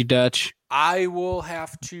 Thank you, Dutch. I will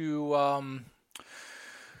have to.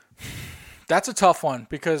 That's a tough one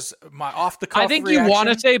because my off the cuff. I think you want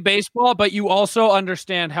to say baseball, but you also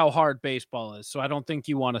understand how hard baseball is. So I don't think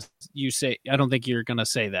you want to. I don't think you're going to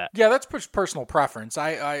say that. Yeah, that's personal preference.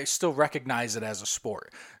 I still recognize it as a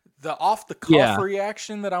sport. The off the cuff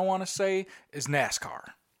reaction that I want to say is NASCAR.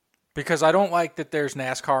 Because I don't like that there's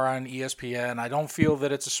NASCAR on ESPN. I don't feel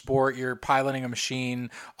that it's a sport. You're piloting a machine,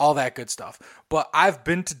 all that good stuff. But I've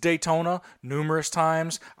been to Daytona numerous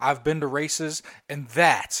times. I've been to races, and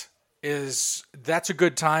that's a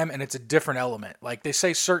good time, and it's a different element. Like they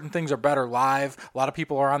say certain things are better live. A lot of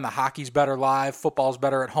people are on the hockey's better live, football's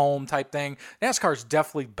better at home type thing. NASCAR's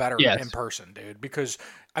definitely better in person, dude. Because,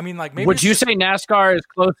 I mean, like maybe would you say NASCAR is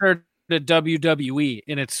closer to WWE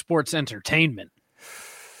in its sports entertainment?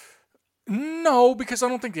 No, because I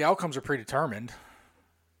don't think the outcomes are predetermined.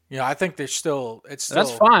 I think it's still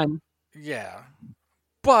that's fine. Yeah,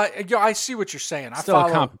 but I see what you're saying. Still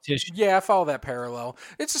a competition. Yeah, I follow that parallel.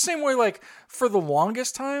 It's the same way. Like for the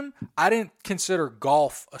longest time, I didn't consider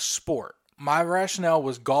golf a sport. My rationale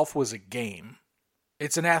was golf was a game.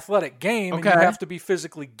 It's an athletic game, and you have to be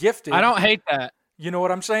physically gifted. I don't hate that. You know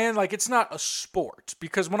what I'm saying? Like, it's not a sport.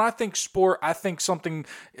 Because when I think sport, I think something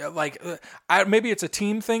like, maybe it's a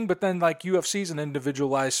team thing, but then like UFC's an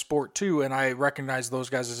individualized sport too, and I recognize those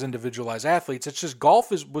guys as individualized athletes. It's just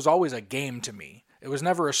golf was always a game to me. It was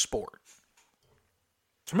never a sport.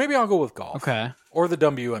 So maybe I'll go with golf. Okay. Or the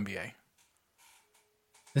WNBA.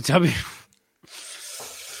 The W...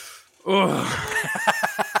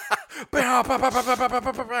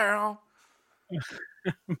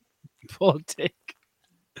 Full take.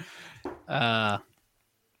 I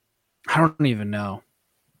don't even know.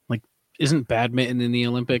 Like, isn't badminton in the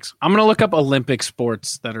Olympics? I'm gonna look up Olympic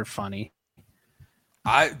sports that are funny.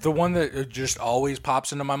 The one that just always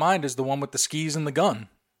pops into my mind is the one with the skis and the gun,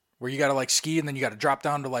 where you gotta like ski and then you gotta drop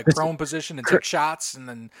down to like prone position and take shots and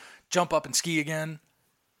then jump up and ski again.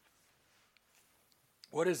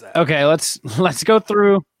 What is that? Okay, let's go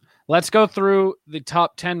through. Let's go through the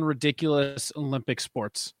top 10 ridiculous Olympic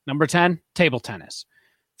sports. Number 10, table tennis.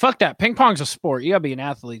 Fuck that. Ping pong's a sport. You gotta be an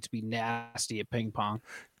athlete to be nasty at ping pong.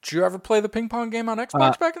 Did you ever play the ping pong game on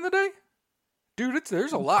Xbox back in the day? Dude,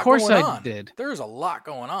 there's a lot going on. Of course I did. There's a lot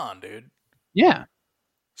going on, dude. Yeah.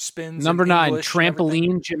 spins. Number 9, English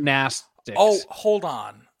trampoline gymnastics. Oh, hold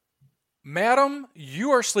on. Madam,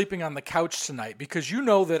 you are sleeping on the couch tonight because you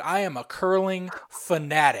know that I am a curling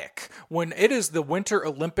fanatic. When it is the Winter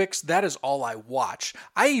Olympics, that is all I watch.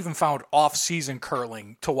 I even found off-season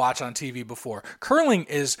curling to watch on TV before. Curling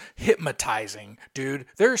is hypnotizing, dude.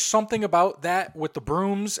 There's something about that with the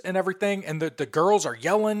brooms and everything, and the girls are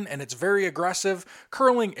yelling, and it's very aggressive.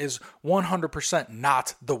 Curling is 100%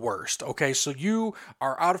 not the worst, okay? So you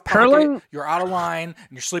are out of pocket, you're out of line,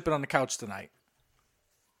 and you're sleeping on the couch tonight.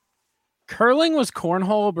 Curling was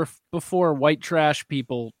cornhole before white trash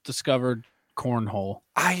people discovered cornhole.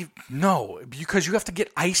 I know, because you have to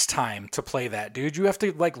get ice time to play that, dude. You have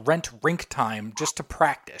to like rent rink time just to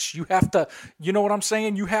practice. You have to, you know what I'm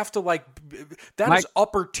saying? You have to like, that is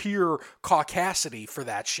upper tier caucasity for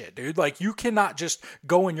that shit, dude. Like you cannot just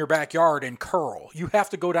go in your backyard and curl. You have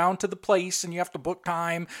to go down to the place and you have to book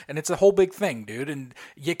time, and it's a whole big thing, dude. And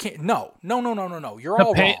you can't, no. You're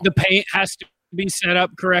all wrong. The paint has to be set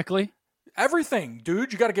up correctly. Everything,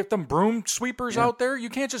 dude. You got to get them broom sweepers out there. You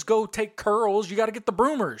can't just go take curls. You got to get the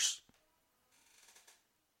broomers.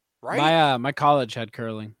 Right? My college had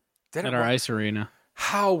curling at our ice arena.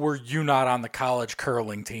 How were you not on the college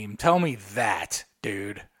curling team? Tell me that,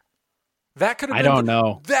 dude. That could have been. I don't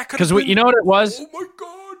know. That could have been. You know what it was? Oh my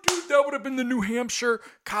God, dude. That would have been the New Hampshire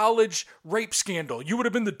college rape scandal. You would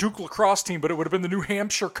have been the Duke lacrosse team, but it would have been the New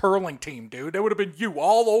Hampshire curling team, dude. That would have been you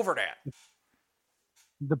all over that.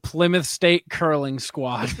 The Plymouth State curling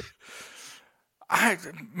squad.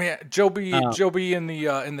 Joe B in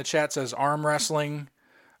the chat says arm wrestling.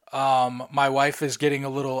 My wife is getting a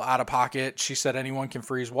little out of pocket. She said anyone can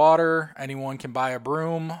freeze water, anyone can buy a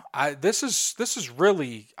broom. This is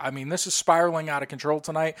really, this is spiraling out of control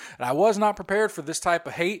tonight, and I was not prepared for this type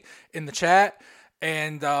of hate in the chat.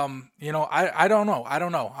 And I don't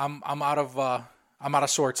know. I'm out of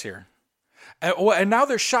sorts here. And now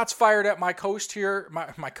there's shots fired at my co-host here.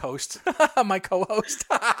 My co-host. My co-host.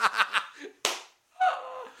 Has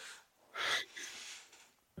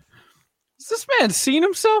this man seen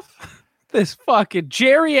himself? This fucking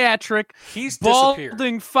geriatric, he's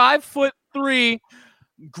balding, 5'3",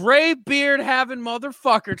 gray beard having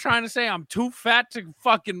motherfucker trying to say I'm too fat to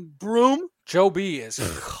fucking broom. Joe B is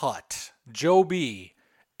cut. Joe B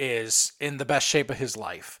is in the best shape of his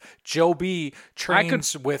life. Joe B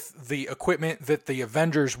trains with the equipment that the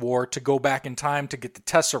Avengers wore to go back in time to get the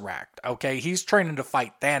Tesseract, okay? He's training to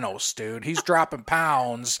fight Thanos, dude. He's dropping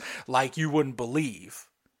pounds like you wouldn't believe.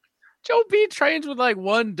 Joe B trains with like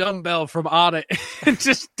one dumbbell from Audit and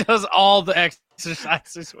just does all the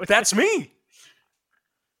exercises with That's me.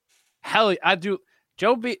 Hell, I do.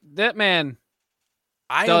 Joe B, that man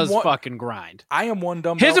does fucking grind. I am one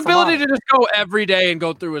dumbbell. His ability to just go every day and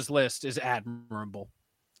go through his list is admirable.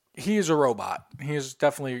 He is a robot. He is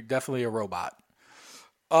definitely a robot.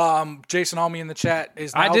 Jason Almy in the chat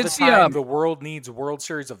is now the time the world needs a World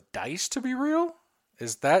Series of Dice to be real.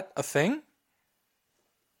 Is that a thing?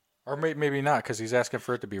 Or maybe not, because he's asking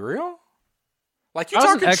for it to be real. Like you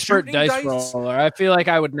talking an expert dice roller. I feel like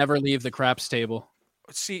I would never leave the craps table.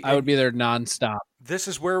 See, I would be there nonstop. This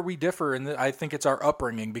is where we differ, and I think it's our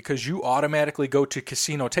upbringing, because you automatically go to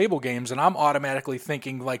casino table games, and I'm automatically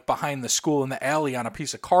thinking like behind the school in the alley on a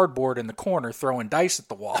piece of cardboard in the corner throwing dice at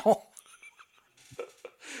the wall.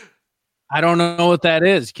 I don't know what that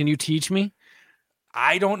is. Can you teach me?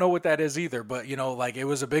 I don't know what that is either, but it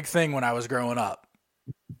was a big thing when I was growing up.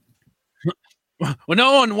 Well,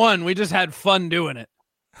 no one won. We just had fun doing it.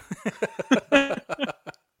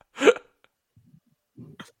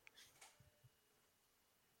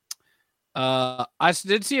 I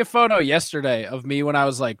did see a photo yesterday of me when I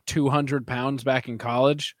was like 200 pounds back in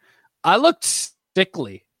college. I looked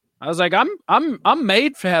sickly. I was like, I'm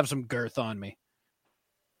made to have some girth on me.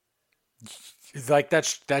 Like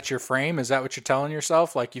that's your frame? Is that what you're telling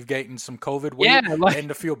yourself? Like you've gained some COVID weight, and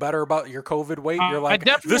to feel better about your COVID weight, you're like,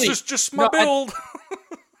 this is just my build.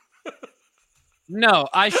 No,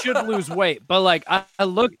 I should lose weight, but like I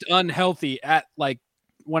looked unhealthy at like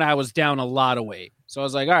when I was down a lot of weight. So I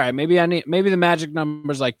was like, all right, maybe the magic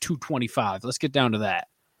number is like 225. Let's get down to that.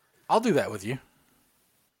 I'll do that with you.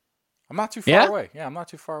 I'm not too far away. Yeah, I'm not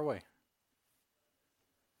too far away.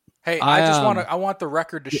 Hey, I want the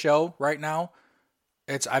record to show right now.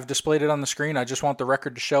 I've displayed it on the screen. I just want the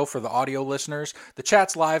record to show for the audio listeners. The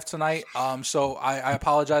chat's live tonight, so I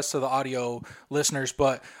apologize to the audio listeners,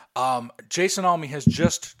 but Jason Almy has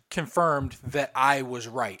just confirmed that I was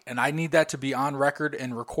right, and I need that to be on record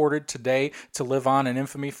and recorded today to live on in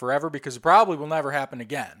infamy forever, because it probably will never happen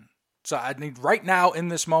again. So I need right now in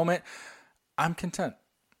this moment, I'm content.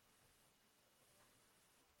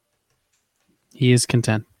 He is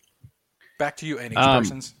content. Back to you, NH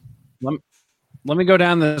persons. Let me go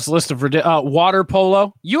down this list of water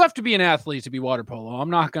polo. You have to be an athlete to be water polo. I'm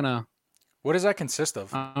not gonna. What does that consist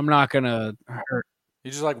of? I'm not gonna hurt. You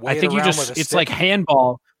just like wade I think around you just. with a It's stick? like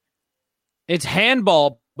handball. It's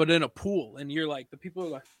handball, but in a pool, and you're like the people are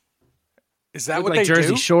like. Is that look what like they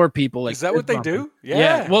Jersey do? Shore people? Like Is that what they do?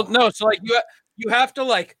 Yeah. Well, no. So like you have to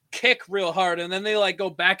like kick real hard, and then they like go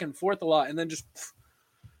back and forth a lot, and then just.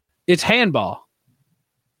 It's handball.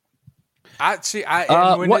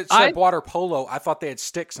 When it said water polo, I thought they had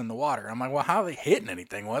sticks in the water. I'm like, well, how are they hitting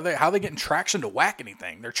anything? How are they getting traction to whack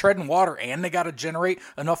anything? They're treading water, and they got to generate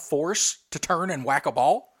enough force to turn and whack a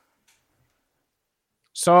ball.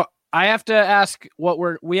 So I have to ask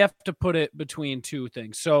we have to put it between two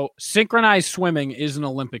things. So synchronized swimming is an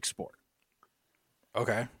Olympic sport.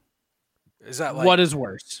 Okay. Is that like what is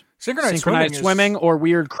worse? Synchronized swimming or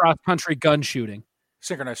weird cross country gun shooting?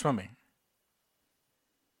 Synchronized swimming.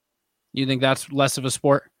 You think that's less of a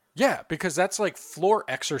sport? Yeah, because that's like floor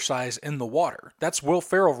exercise in the water. That's Will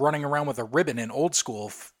Ferrell running around with a ribbon in Old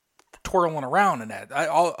School, twirling around in that.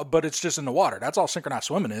 But it's just in the water. That's all synchronized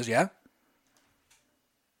swimming is, yeah?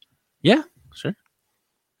 Yeah, sure.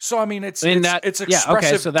 So, I mean, it's expressive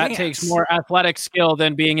okay, so that dance. takes more athletic skill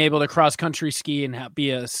than being able to cross-country ski and be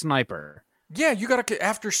a sniper. Yeah, you got to,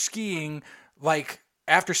 after skiing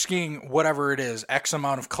whatever it is, X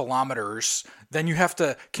amount of kilometers, then you have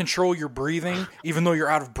to control your breathing. Even though you're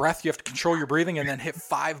out of breath, you have to control your breathing and then hit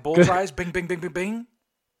 5 bullseyes. Bing, bing, bing, bing, bing.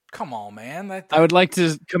 Come on, man. I would like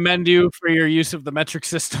to commend you for your use of the metric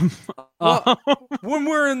system. Well, when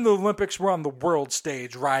we're in the Olympics, we're on the world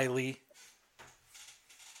stage, Riley.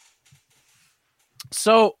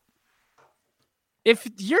 So, if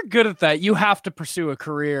you're good at that, you have to pursue a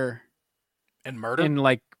career in murder, in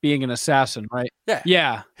like being an assassin, right?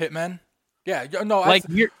 Yeah. Hitman. Yeah. No. Like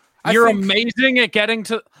you're amazing at getting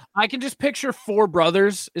to. I can just picture Four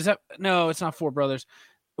Brothers. Is that no? It's not Four Brothers.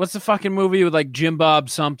 What's the fucking movie with like Jim Bob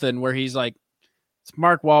something where he's like, it's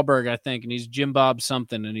Mark Wahlberg, I think, and he's Jim Bob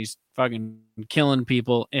something, and he's fucking killing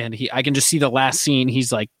people, and I can just see the last scene.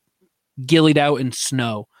 He's like gillied out in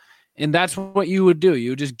snow. And that's what you would do.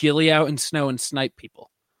 You would just gilly out in snow and snipe people.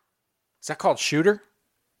 Is that called Shooter?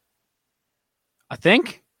 I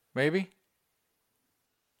think. Maybe.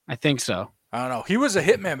 I think so. I don't know. He was a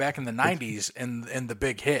hitman back in the 90s in The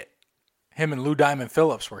Big Hit. Him and Lou Diamond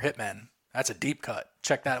Phillips were hitmen. That's a deep cut.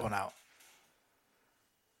 Check that one out.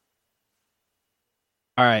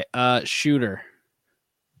 All right. Shooter.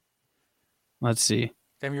 Let's see.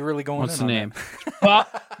 Damn, you're really going What's in the on name?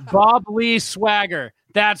 Bob Lee Swagger.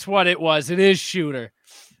 That's what it was. It is Shooter.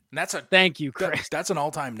 And thank you, Chris. That's an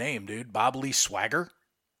all-time name, dude. Bob Lee Swagger.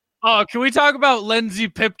 Oh, can we talk about Lindsey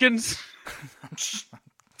Pipkins? I'm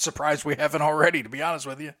surprised we haven't already, to be honest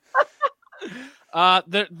with you.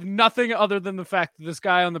 Nothing other than the fact that this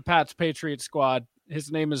guy on the Pats Patriot squad,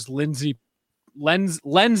 his name is Lindsey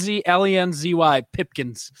L-E-N-Z-Y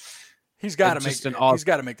Pipkins. He's got to make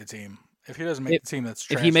the team. If he doesn't make the team, that's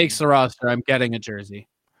trash. If he makes the roster, I'm getting a jersey.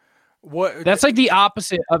 What? That's like the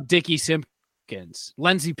opposite of Dickie Simpkins.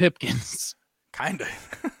 Lindsey Pipkins. Kind of.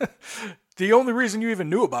 The only reason you even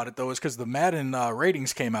knew about it, though, is because the Madden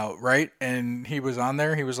ratings came out, right? And he was on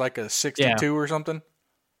there. He was like a 62 or something.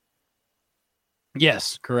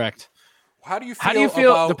 Yes, correct. How do you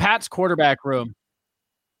feel about the Pats quarterback room?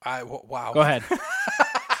 Wow. Go ahead.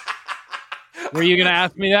 Were you going to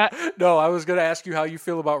ask me that? No, I was going to ask you how you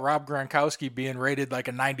feel about Rob Gronkowski being rated like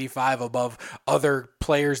a 95 above other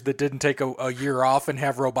players that didn't take a year off and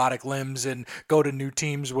have robotic limbs and go to new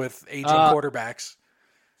teams with aging quarterbacks.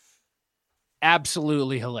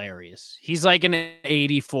 Absolutely hilarious. He's like an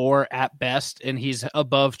 84 at best, and he's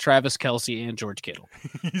above Travis Kelce and George Kittle.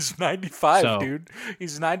 He's 95, dude.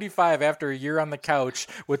 He's 95 after a year on the couch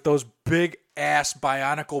with those big ass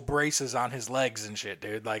bionicle braces on his legs and shit,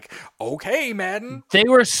 dude. Like, okay, Madden. They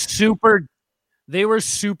were super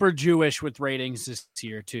Jewish with ratings this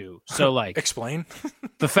year too. So like, explain.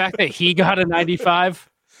 The fact that he got a 95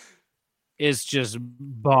 is just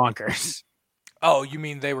bonkers. Oh, you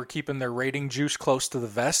mean they were keeping their rating juice close to the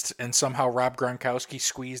vest and somehow Rob Gronkowski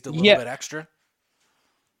squeezed a little bit extra?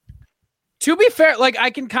 To be fair, like I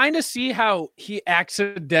can kind of see how he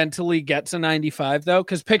accidentally gets a 95 though,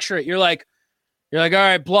 because picture it, you're like, all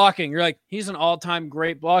right, blocking. You're like, he's an all-time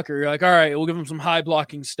great blocker. You're like, all right, we'll give him some high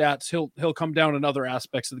blocking stats. He'll come down in other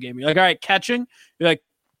aspects of the game. You're like, all right, catching. You're like,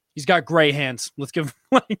 he's got great hands. Let's give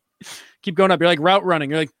him keep going up. You're like route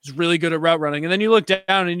running. You're like, he's really good at route running. And then you look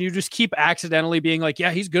down and you just keep accidentally being like,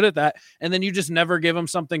 yeah, he's good at that. And then you just never give him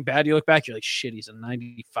something bad. You look back, you're like, shit, he's a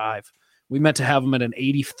 95. We meant to have him at an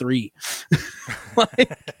 83.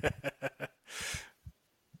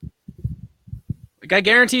 Like, I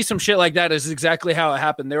guarantee some shit like that is exactly how it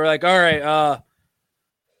happened. They were like, all right,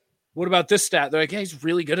 what about this stat? They're like, yeah, he's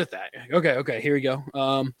really good at that. Like, okay, here we go.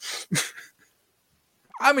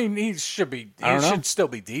 I mean, he should still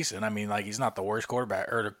be decent. I mean, like, he's not the worst quarterback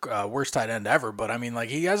or the worst tight end ever, but I mean, like,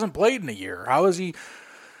 he hasn't played in a year. How is he?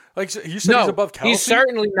 Like you said, he's above Kelsey. He's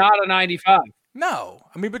certainly not a 95. No,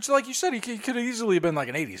 I mean, but like you said, he could have easily been like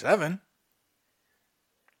an 87.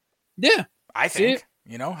 Yeah, I think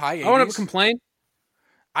high 80s. I won't complain.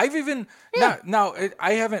 I've even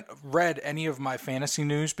I haven't read any of my fantasy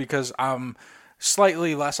news because I'm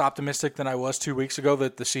slightly less optimistic than I was 2 weeks ago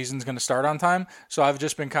that the season's going to start on time. So I've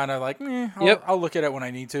just been kind of like, I'll look at it when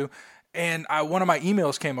I need to. And one of my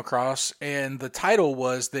emails came across, and the title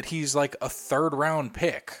was that he's like a 3rd round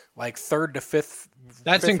pick, like 3rd to 5th.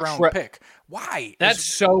 That's round pick. Why? That's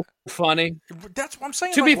so funny. That's what I'm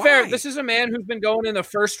saying. To be fair, this is a man who's been going in the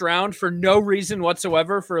 1st round for no reason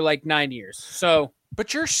whatsoever for like 9 years. So,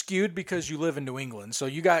 but you're skewed because you live in New England, so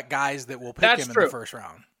you got guys that will pick him in the 1st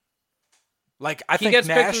round. Like, I think he gets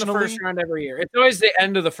nationally, picked in the 1st round every year. It's always the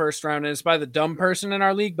end of the 1st round, and it's by the dumb person in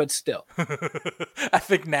our league, but still. I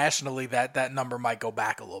think nationally that number might go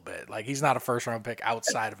back a little bit. Like, he's not a 1st round pick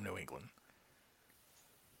outside of New England.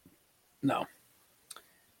 No.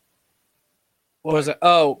 What was it?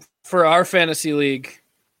 Oh, for our fantasy league,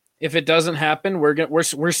 if it doesn't happen,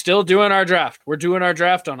 we're still doing our draft. We're doing our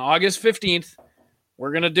draft on August 15th.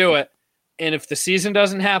 We're gonna do it, and if the season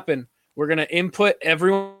doesn't happen, we're gonna input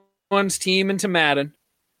everyone's team into Madden,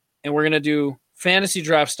 and we're gonna do fantasy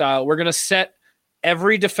draft style. We're gonna set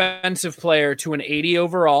every defensive player to an 80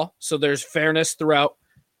 overall, so there's fairness throughout,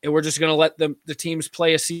 and we're just gonna let the teams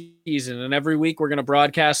play a season. And every week we're gonna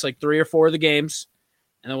broadcast like 3 or 4 of the games.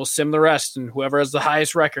 And then we'll sim the rest, and whoever has the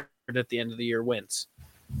highest record at the end of the year wins.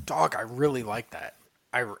 Dog, I really like that.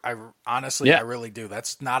 I honestly, I really do.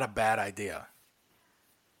 That's not a bad idea.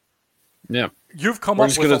 Yeah. You've come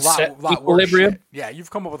up with a lot worse shit. Yeah,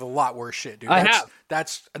 you've come up with a lot worse shit, dude. I have.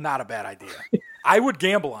 That's not a bad idea. I would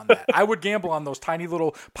gamble on that. I would gamble on those tiny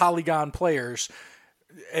little polygon players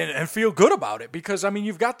and feel good about it because, I mean,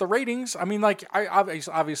 you've got the ratings. I mean, like,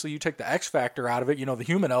 obviously you take the X factor out of it, the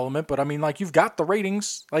human element, but I mean, like, you've got the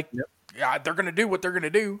ratings. Like, yeah, they're going to do what they're going to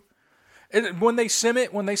do. And when they sim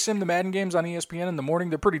the Madden games on ESPN in the morning,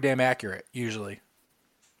 they're pretty damn accurate, usually.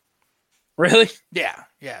 Really? Yeah.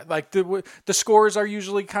 Like, the scores are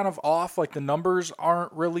usually kind of off. Like, the numbers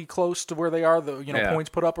aren't really close to where they are, points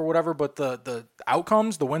put up or whatever, but the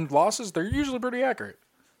outcomes, the win-losses, they're usually pretty accurate.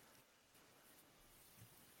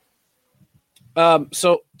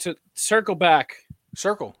 So to circle back,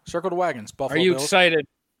 circle the wagons. Buffalo Are you Bills. excited?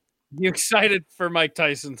 You excited for Mike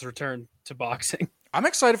Tyson's return to boxing? I'm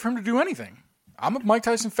excited for him to do anything. I'm a Mike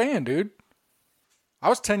Tyson fan, dude. I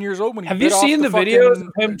was 10 years old when he. Have you seen the videos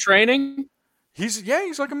of him training? He's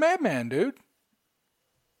like a madman, dude.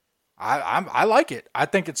 I like it. I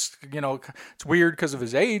think it's it's weird because of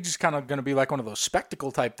his age. It's kind of going to be like one of those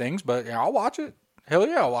spectacle type things, but I'll watch it. Hell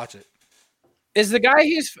yeah, I'll watch it. Is the guy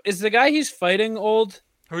he's fighting old?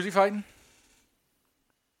 Who's he fighting?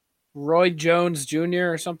 Roy Jones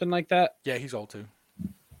Jr. or something like that? Yeah, he's old too.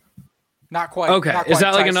 Not quite. Okay. Is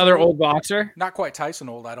that like another old boxer? Not quite Tyson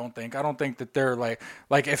old, I don't think. I don't think that they're like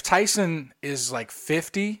if Tyson is like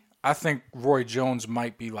 50, I think Roy Jones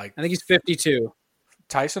might be like. I think he's 52.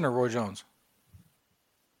 Tyson or Roy Jones?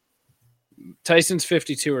 Tyson's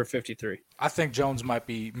 52 or 53. I think Jones might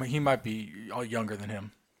be younger than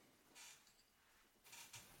him.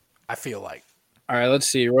 I feel like. All right, let's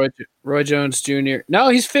see. Roy Jones Jr. No,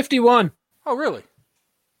 he's 51. Oh, really?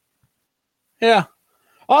 Yeah.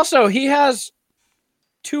 Also, he has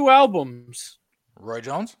 2 albums. Roy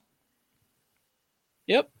Jones?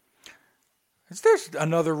 Yep. Is there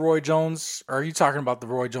another Roy Jones? Or are you talking about the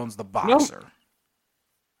Roy Jones, the boxer? Nope.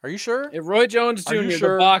 Are you sure? Roy Jones Jr.,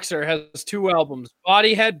 the boxer, has 2 albums.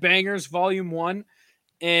 Bodyhead Bangers Volume 1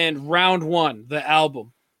 and Round 1, the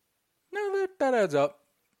album. No, that adds up.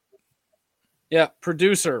 Yeah,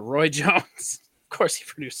 producer Roy Jones. Of course, he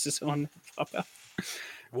produced his own.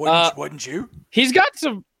 Wouldn't you? He's got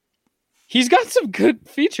some good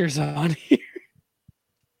features on here.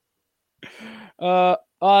 On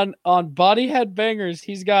Bodyhead Bangers,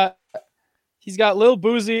 he's got Lil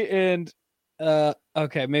Boozy and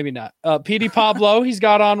okay, maybe not. PD Pablo, he's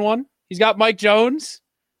got on one. He's got Mike Jones,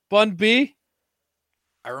 Bun B.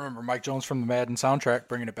 I remember Mike Jones from the Madden soundtrack,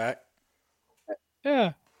 bringing it back.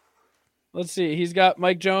 Yeah. Let's see. He's got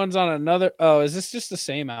Mike Jones on another. Oh, is this just the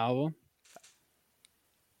same album?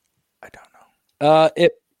 I don't know.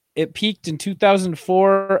 It peaked in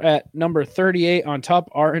 2004 at number 38 on top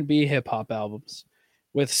R&B hip hop albums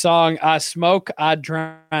with song "I Smoke, I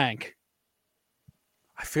Drank."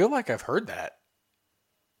 I feel like I've heard that.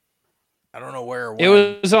 I don't know where or when.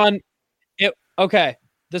 It was on it. Okay.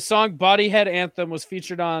 The song Bodyhead Anthem was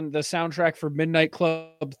featured on the soundtrack for Midnight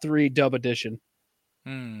Club 3 Dub Edition.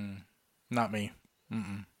 Not me.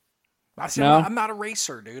 Mm-mm. No? I'm not a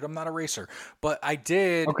racer, dude. I'm not a racer. But I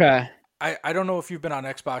did. Okay. I don't know if you've been on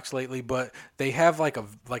Xbox lately, but they have like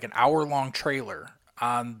an hour-long trailer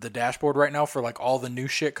on the dashboard right now for like all the new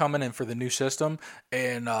shit coming in for the new system.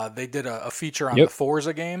 And they did a feature on the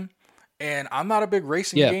Forza game. And I'm not a big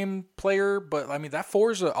racing game player, but I mean that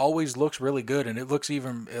Forza always looks really good, and it looks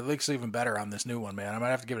even better on this new one, man. I might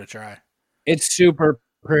have to give it a try. It's super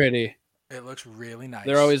pretty. It looks really nice.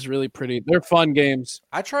 They're always really pretty. They're fun games.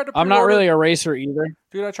 I tried to. I'm not really a racer either,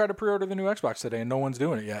 dude. I tried to pre-order the new Xbox today, and no one's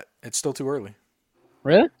doing it yet. It's still too early.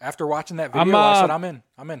 Really? After watching that video, I said I'm in.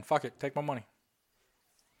 I'm in. Fuck it. Take my money.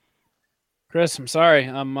 Chris, I'm sorry.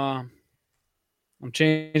 I'm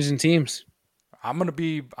changing teams. I'm gonna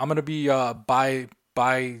be by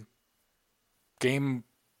game.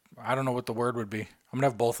 I don't know what the word would be. I'm gonna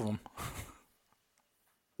have both of them.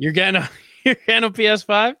 You're getting a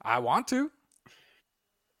PS5? I want to.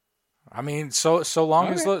 I mean, so long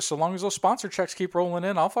as those sponsor checks keep rolling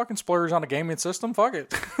in, I'll fucking splurge on a gaming system. Fuck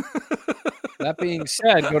it. That being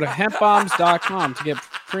said, go to hempbombs.com to get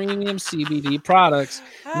premium CBD products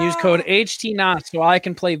and use code HTNOT so I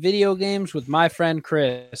can play video games with my friend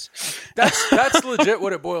Chris. That's legit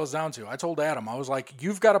what it boils down to. I told Adam, I was like,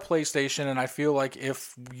 you've got a PlayStation, and I feel like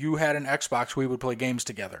if you had an Xbox, we would play games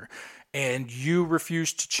together. And you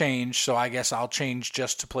refused to change, so I guess I'll change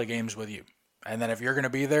just to play games with you. And then if you're going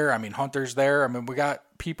to be there, I mean, Hunter's there. I mean, we got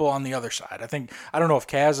people on the other side. I don't know if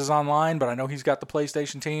Kaz is online, but I know he's got the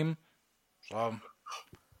PlayStation team. So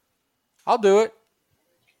I'll do it.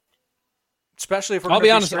 Especially if we're I'll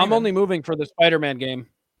be honest, streaming. I'm only moving for the Spider-Man game.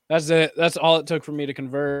 That's it. That's all it took for me to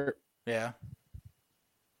convert. Yeah.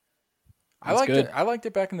 I liked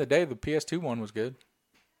it back in the day. The PS2 one was good.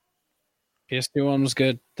 PS2 one was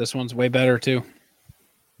good. This one's way better too.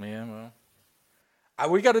 Yeah, well.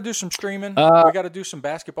 We got to do some streaming. We got to do some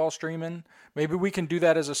basketball streaming. Maybe we can do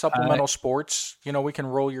that as a supplemental sports. You know, we can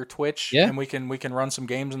roll your Twitch and we can run some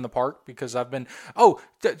games in the park because I've been. Oh,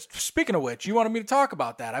 speaking of which, you wanted me to talk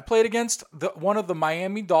about that. I played against one of the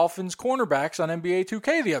Miami Dolphins cornerbacks on NBA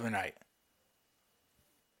 2K the other night.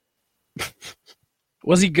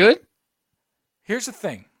 Was he good? Here's the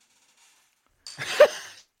thing.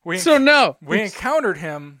 We encountered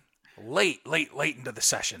him late into the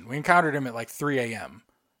session. We encountered him at like 3 a.m.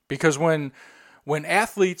 because when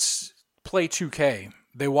athletes play 2K,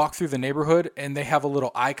 they walk through the neighborhood and they have a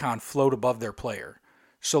little icon float above their player.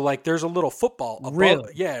 So like there's a little football above,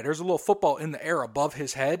 really? Yeah, there's a little football in the air above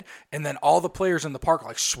his head, and then all the players in the park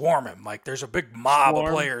like swarm him. Like there's a big mob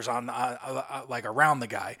of players on like around the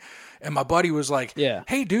guy. And my buddy was like,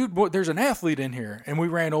 "Hey dude, there's an athlete in here." And we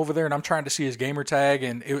ran over there, and I'm trying to see his gamer tag,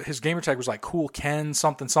 and his gamer tag was like Cool Ken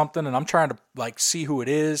something, and I'm trying to like see who it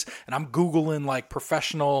is, and I'm Googling like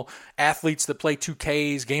professional athletes that play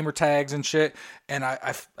 2Ks, gamer tags and shit, and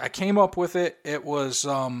I came up with it. It was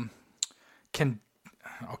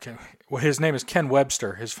Okay, well, his name is Ken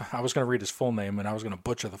Webster. I was going to read his full name, and I was going to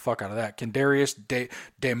butcher the fuck out of that. Kendarius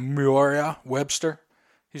Demuria Webster.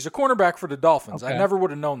 He's a cornerback for the Dolphins. Okay. I never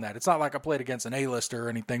would have known that. It's not like I played against an A-lister or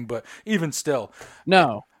anything, but even still.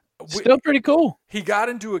 No, still pretty cool. He got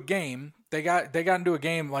into a game. They got into a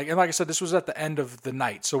game, and like I said, this was at the end of the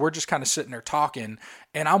night, so we're just kind of sitting there talking,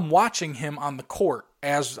 and I'm watching him on the court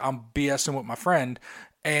as I'm BSing with my friend,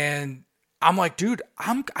 and I'm like, dude,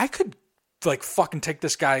 I could like fucking take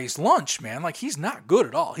this guy's lunch, man. Like he's not good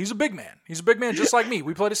at all. He's a big man. He's a big man just like me.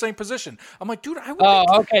 We play the same position. I'm like, dude, I would.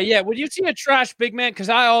 Oh, okay, yeah. When you see a trash big man, because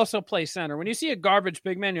I also play center. When you see a garbage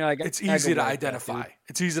big man, you're like, it's easy to identify.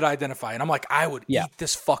 It's easy to identify, and I'm like, I would eat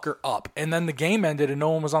this fucker up. And then the game ended, and no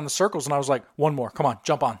one was on the circles, and I was like, one more, come on,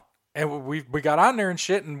 jump on. And we got on there and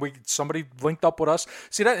shit, and somebody linked up with us.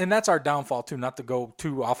 See that, and that's our downfall too. Not to go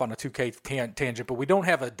too off on a 2K tangent, but we don't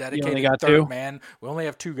have a dedicated third man. We only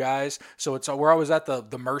have two guys, so we're always at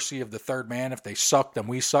the mercy of the third man. If they suck, then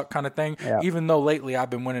we suck, kind of thing. Yep. Even though lately I've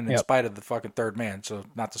been winning in spite of the fucking third man. So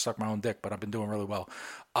not to suck my own dick, but I've been doing really well.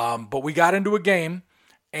 But we got into a game,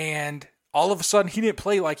 and all of a sudden he didn't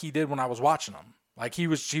play like he did when I was watching him. Like he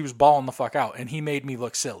was balling the fuck out, and he made me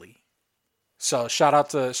look silly. So shout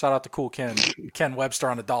out to Cool Ken Webster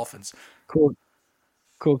on the Dolphins. Cool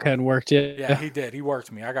Ken worked you. Yeah, he did. He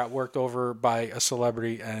worked me. I got worked over by a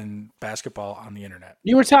celebrity and basketball on the internet.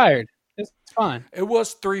 You were tired. It's fine. It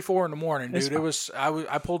was 3-4 in the morning, dude. It was.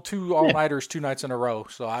 I pulled 2 all-nighters 2 nights in a row,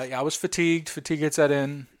 so I was fatigued. Fatigue gets that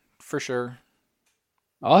in for sure.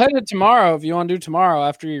 I'll hit it tomorrow if you want to do tomorrow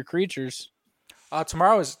after your creatures.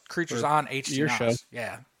 Tomorrow is Creatures on HT your show.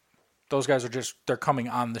 Yeah. Those guys they're coming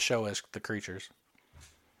on the show as the Creatures.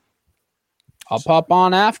 I'll pop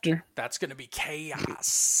on after. That's going to be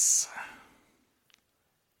chaos.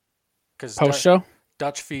 Because Post-show?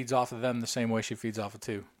 Dutch feeds off of them the same way she feeds off of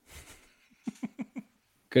 2.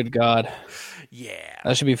 Good God. Yeah.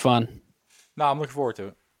 That should be fun. No, I'm looking forward to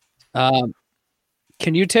it.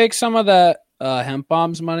 Can you take some of that Hemp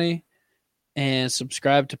Bombs money and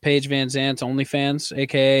subscribe to Paige Van Zant's OnlyFans,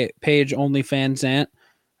 a.k.a. Paige OnlyFans Zant,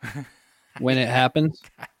 when it happens?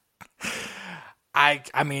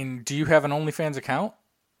 I mean, do you have an OnlyFans account?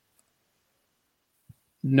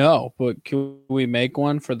 No, but can we make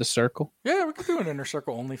one for the circle? Yeah, we could do an Inner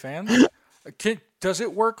Circle OnlyFans. Does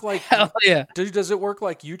it work like Hell yeah? Does it work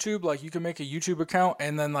like YouTube? Like you can make a YouTube account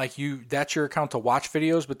and then like that's your account to watch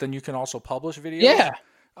videos, but then you can also publish videos? Yeah.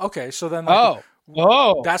 Okay, so then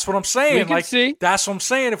that's what I'm saying. Like see? That's what I'm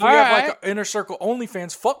saying. If we have like an Inner Circle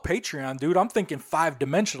OnlyFans, fuck Patreon, dude. I'm thinking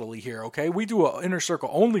 5-dimensionally here, okay? We do an Inner Circle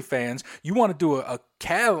OnlyFans. You want to do a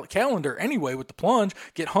calendar anyway with the plunge.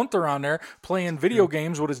 Get Hunter on there playing video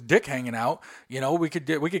games with his dick hanging out. You know, we could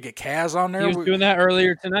get Kaz on there. He was doing that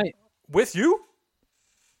earlier tonight. With you?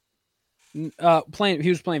 He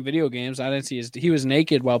was playing video games. I didn't see he was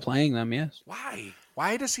naked while playing them, yes. Why?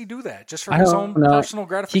 Why does he do that? Just for his own personal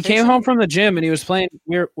gratification? He came home from the gym and he was playing.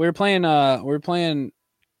 We were playing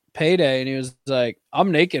Payday, and he was like,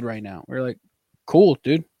 "I'm naked right now." We were like, "Cool,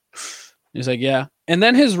 dude." He's like, "Yeah." And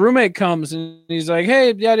then his roommate comes and he's like,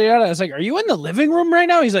 "Hey, yada yada." I was like, "Are you in the living room right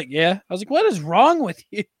now?" He's like, "Yeah." I was like, "What is wrong with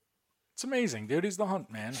you?" It's amazing, dude. He's the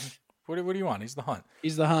Hunt, man. What do you want? He's the Hunt.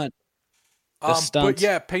 He's the Hunt. But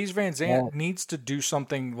yeah, Paige Van Zant needs to do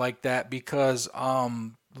something like that because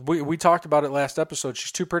we talked about it last episode.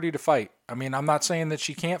 She's too pretty to fight. I mean, I'm not saying that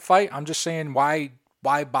she can't fight. I'm just saying why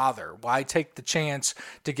bother? Why take the chance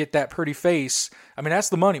to get that pretty face? I mean, that's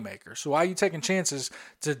the moneymaker. So why are you taking chances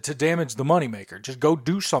to damage the moneymaker? Just go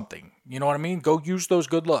do something. You know what I mean? Go use those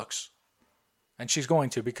good looks. And she's going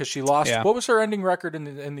to because she lost. Yeah. What was her ending record in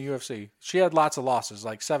the UFC? She had lots of losses,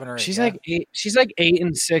 like 7 or 8. She's like 8. She's like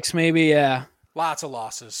 8-6, maybe. Yeah, lots of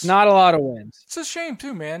losses. Not a lot of wins. It's a shame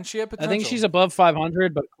too, man. She had potential. I think she's above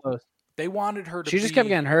 500, but close. They wanted her to. She just kept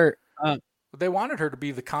getting hurt. They wanted her to be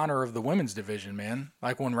the Conor of the women's division, man.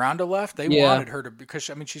 Like when Ronda left, they wanted her to because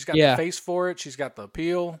I mean she's got the face for it. She's got the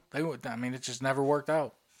appeal. It just never worked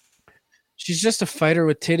out. She's just a fighter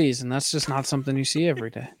with titties, and that's just not something you see every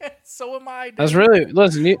day. So am I. Dude. That's really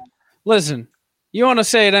listen. You want to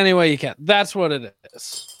say it any way you can. That's what it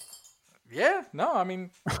is. Yeah. No, I mean,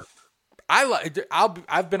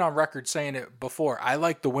 I've been on record saying it before. I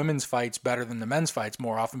like the women's fights better than the men's fights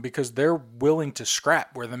more often because they're willing to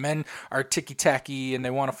scrap. Where the men are ticky tacky and they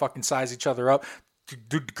want to fucking size each other up.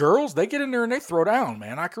 The girls, they get in there and they throw down.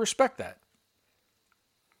 Man, I can respect that.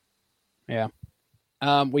 Yeah.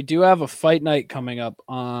 We do have a fight night coming up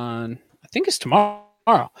on, I think it's tomorrow.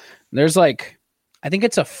 There's I think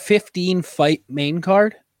it's a 15 fight main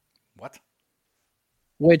card. What?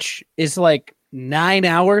 Which is 9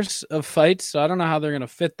 hours of fights. So I don't know how they're going to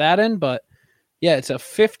fit that in, but yeah, it's a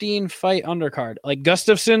 15 fight undercard. Like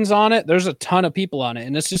Gustafson's on it. There's a ton of people on it,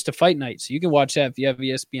 and it's just a fight night. So you can watch that if you have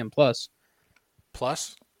ESPN Plus.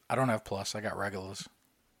 Plus? I don't have Plus. I got regulars.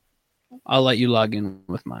 I'll let you log in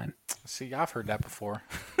with mine. See, I've heard that before.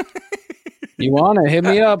 You want to hit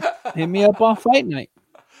me up? Hit me up on Fight Night.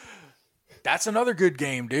 That's another good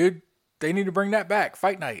game, dude. They need to bring that back.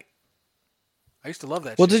 Fight Night. I used to love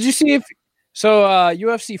that. Well, did you see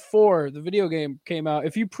UFC 4, the video game came out.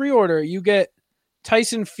 If you pre-order, you get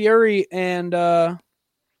Tyson Fury and I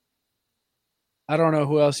don't know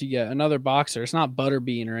who else you get. Another boxer. It's not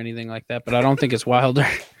Butterbean or anything like that, but I don't think it's Wilder.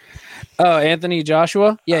 Oh, Anthony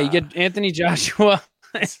Joshua? Yeah, you get Anthony Joshua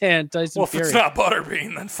and Tyson Fury. Well, if it's not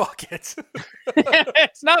Butterbean, then fuck it.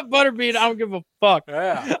 It's not Butterbean. I don't give a fuck.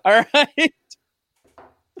 Yeah. All right.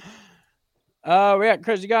 Yeah,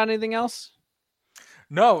 Chris, you got anything else?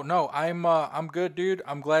 No, I'm good, dude.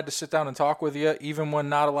 I'm glad to sit down and talk with you, even when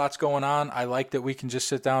not a lot's going on. I like that we can just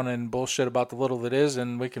sit down and bullshit about the little that is,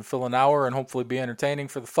 and we can fill an hour and hopefully be entertaining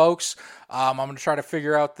for the folks. I'm going to try to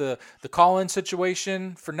figure out the call-in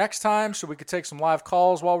situation for next time, so we could take some live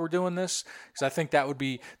calls while we're doing this, because I think that'd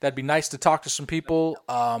be nice to talk to some people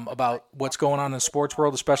about what's going on in the sports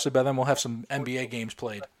world, especially by then we'll have some NBA games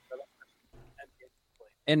played.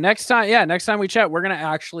 And next time we chat, we're going to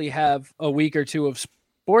actually have a week or two of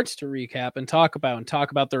sports to recap and talk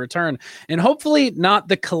about the return, and hopefully not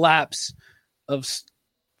the collapse of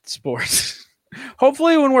sports.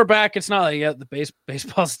 Hopefully when we're back, it's not like the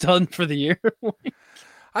baseball's done for the year.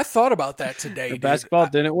 I thought about that today. Basketball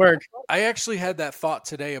didn't work. I actually had that thought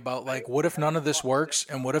today about like, what if none of this works,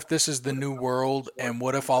 and what if this is the new world, and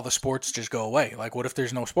what if all the sports just go away? Like, what if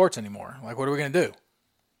there's no sports anymore? Like, what are we gonna do?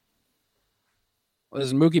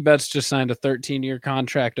 Listen, Mookie Betts just signed a 13-year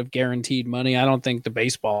contract of guaranteed money. I don't think the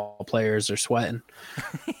baseball players are sweating.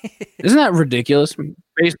 Isn't that ridiculous?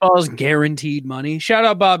 Baseball is guaranteed money. Shout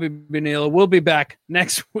out Bobby Bonilla. We'll be back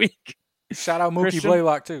next week. Shout out Mookie Christian,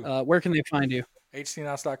 Blaylock too. Where can they find you?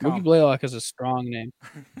 HTNows.com. Mookie Blaylock is a strong name.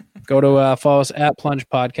 Go to follow us at Plunge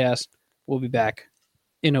Podcast. We'll be back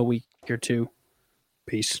in a week or two.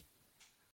 Peace.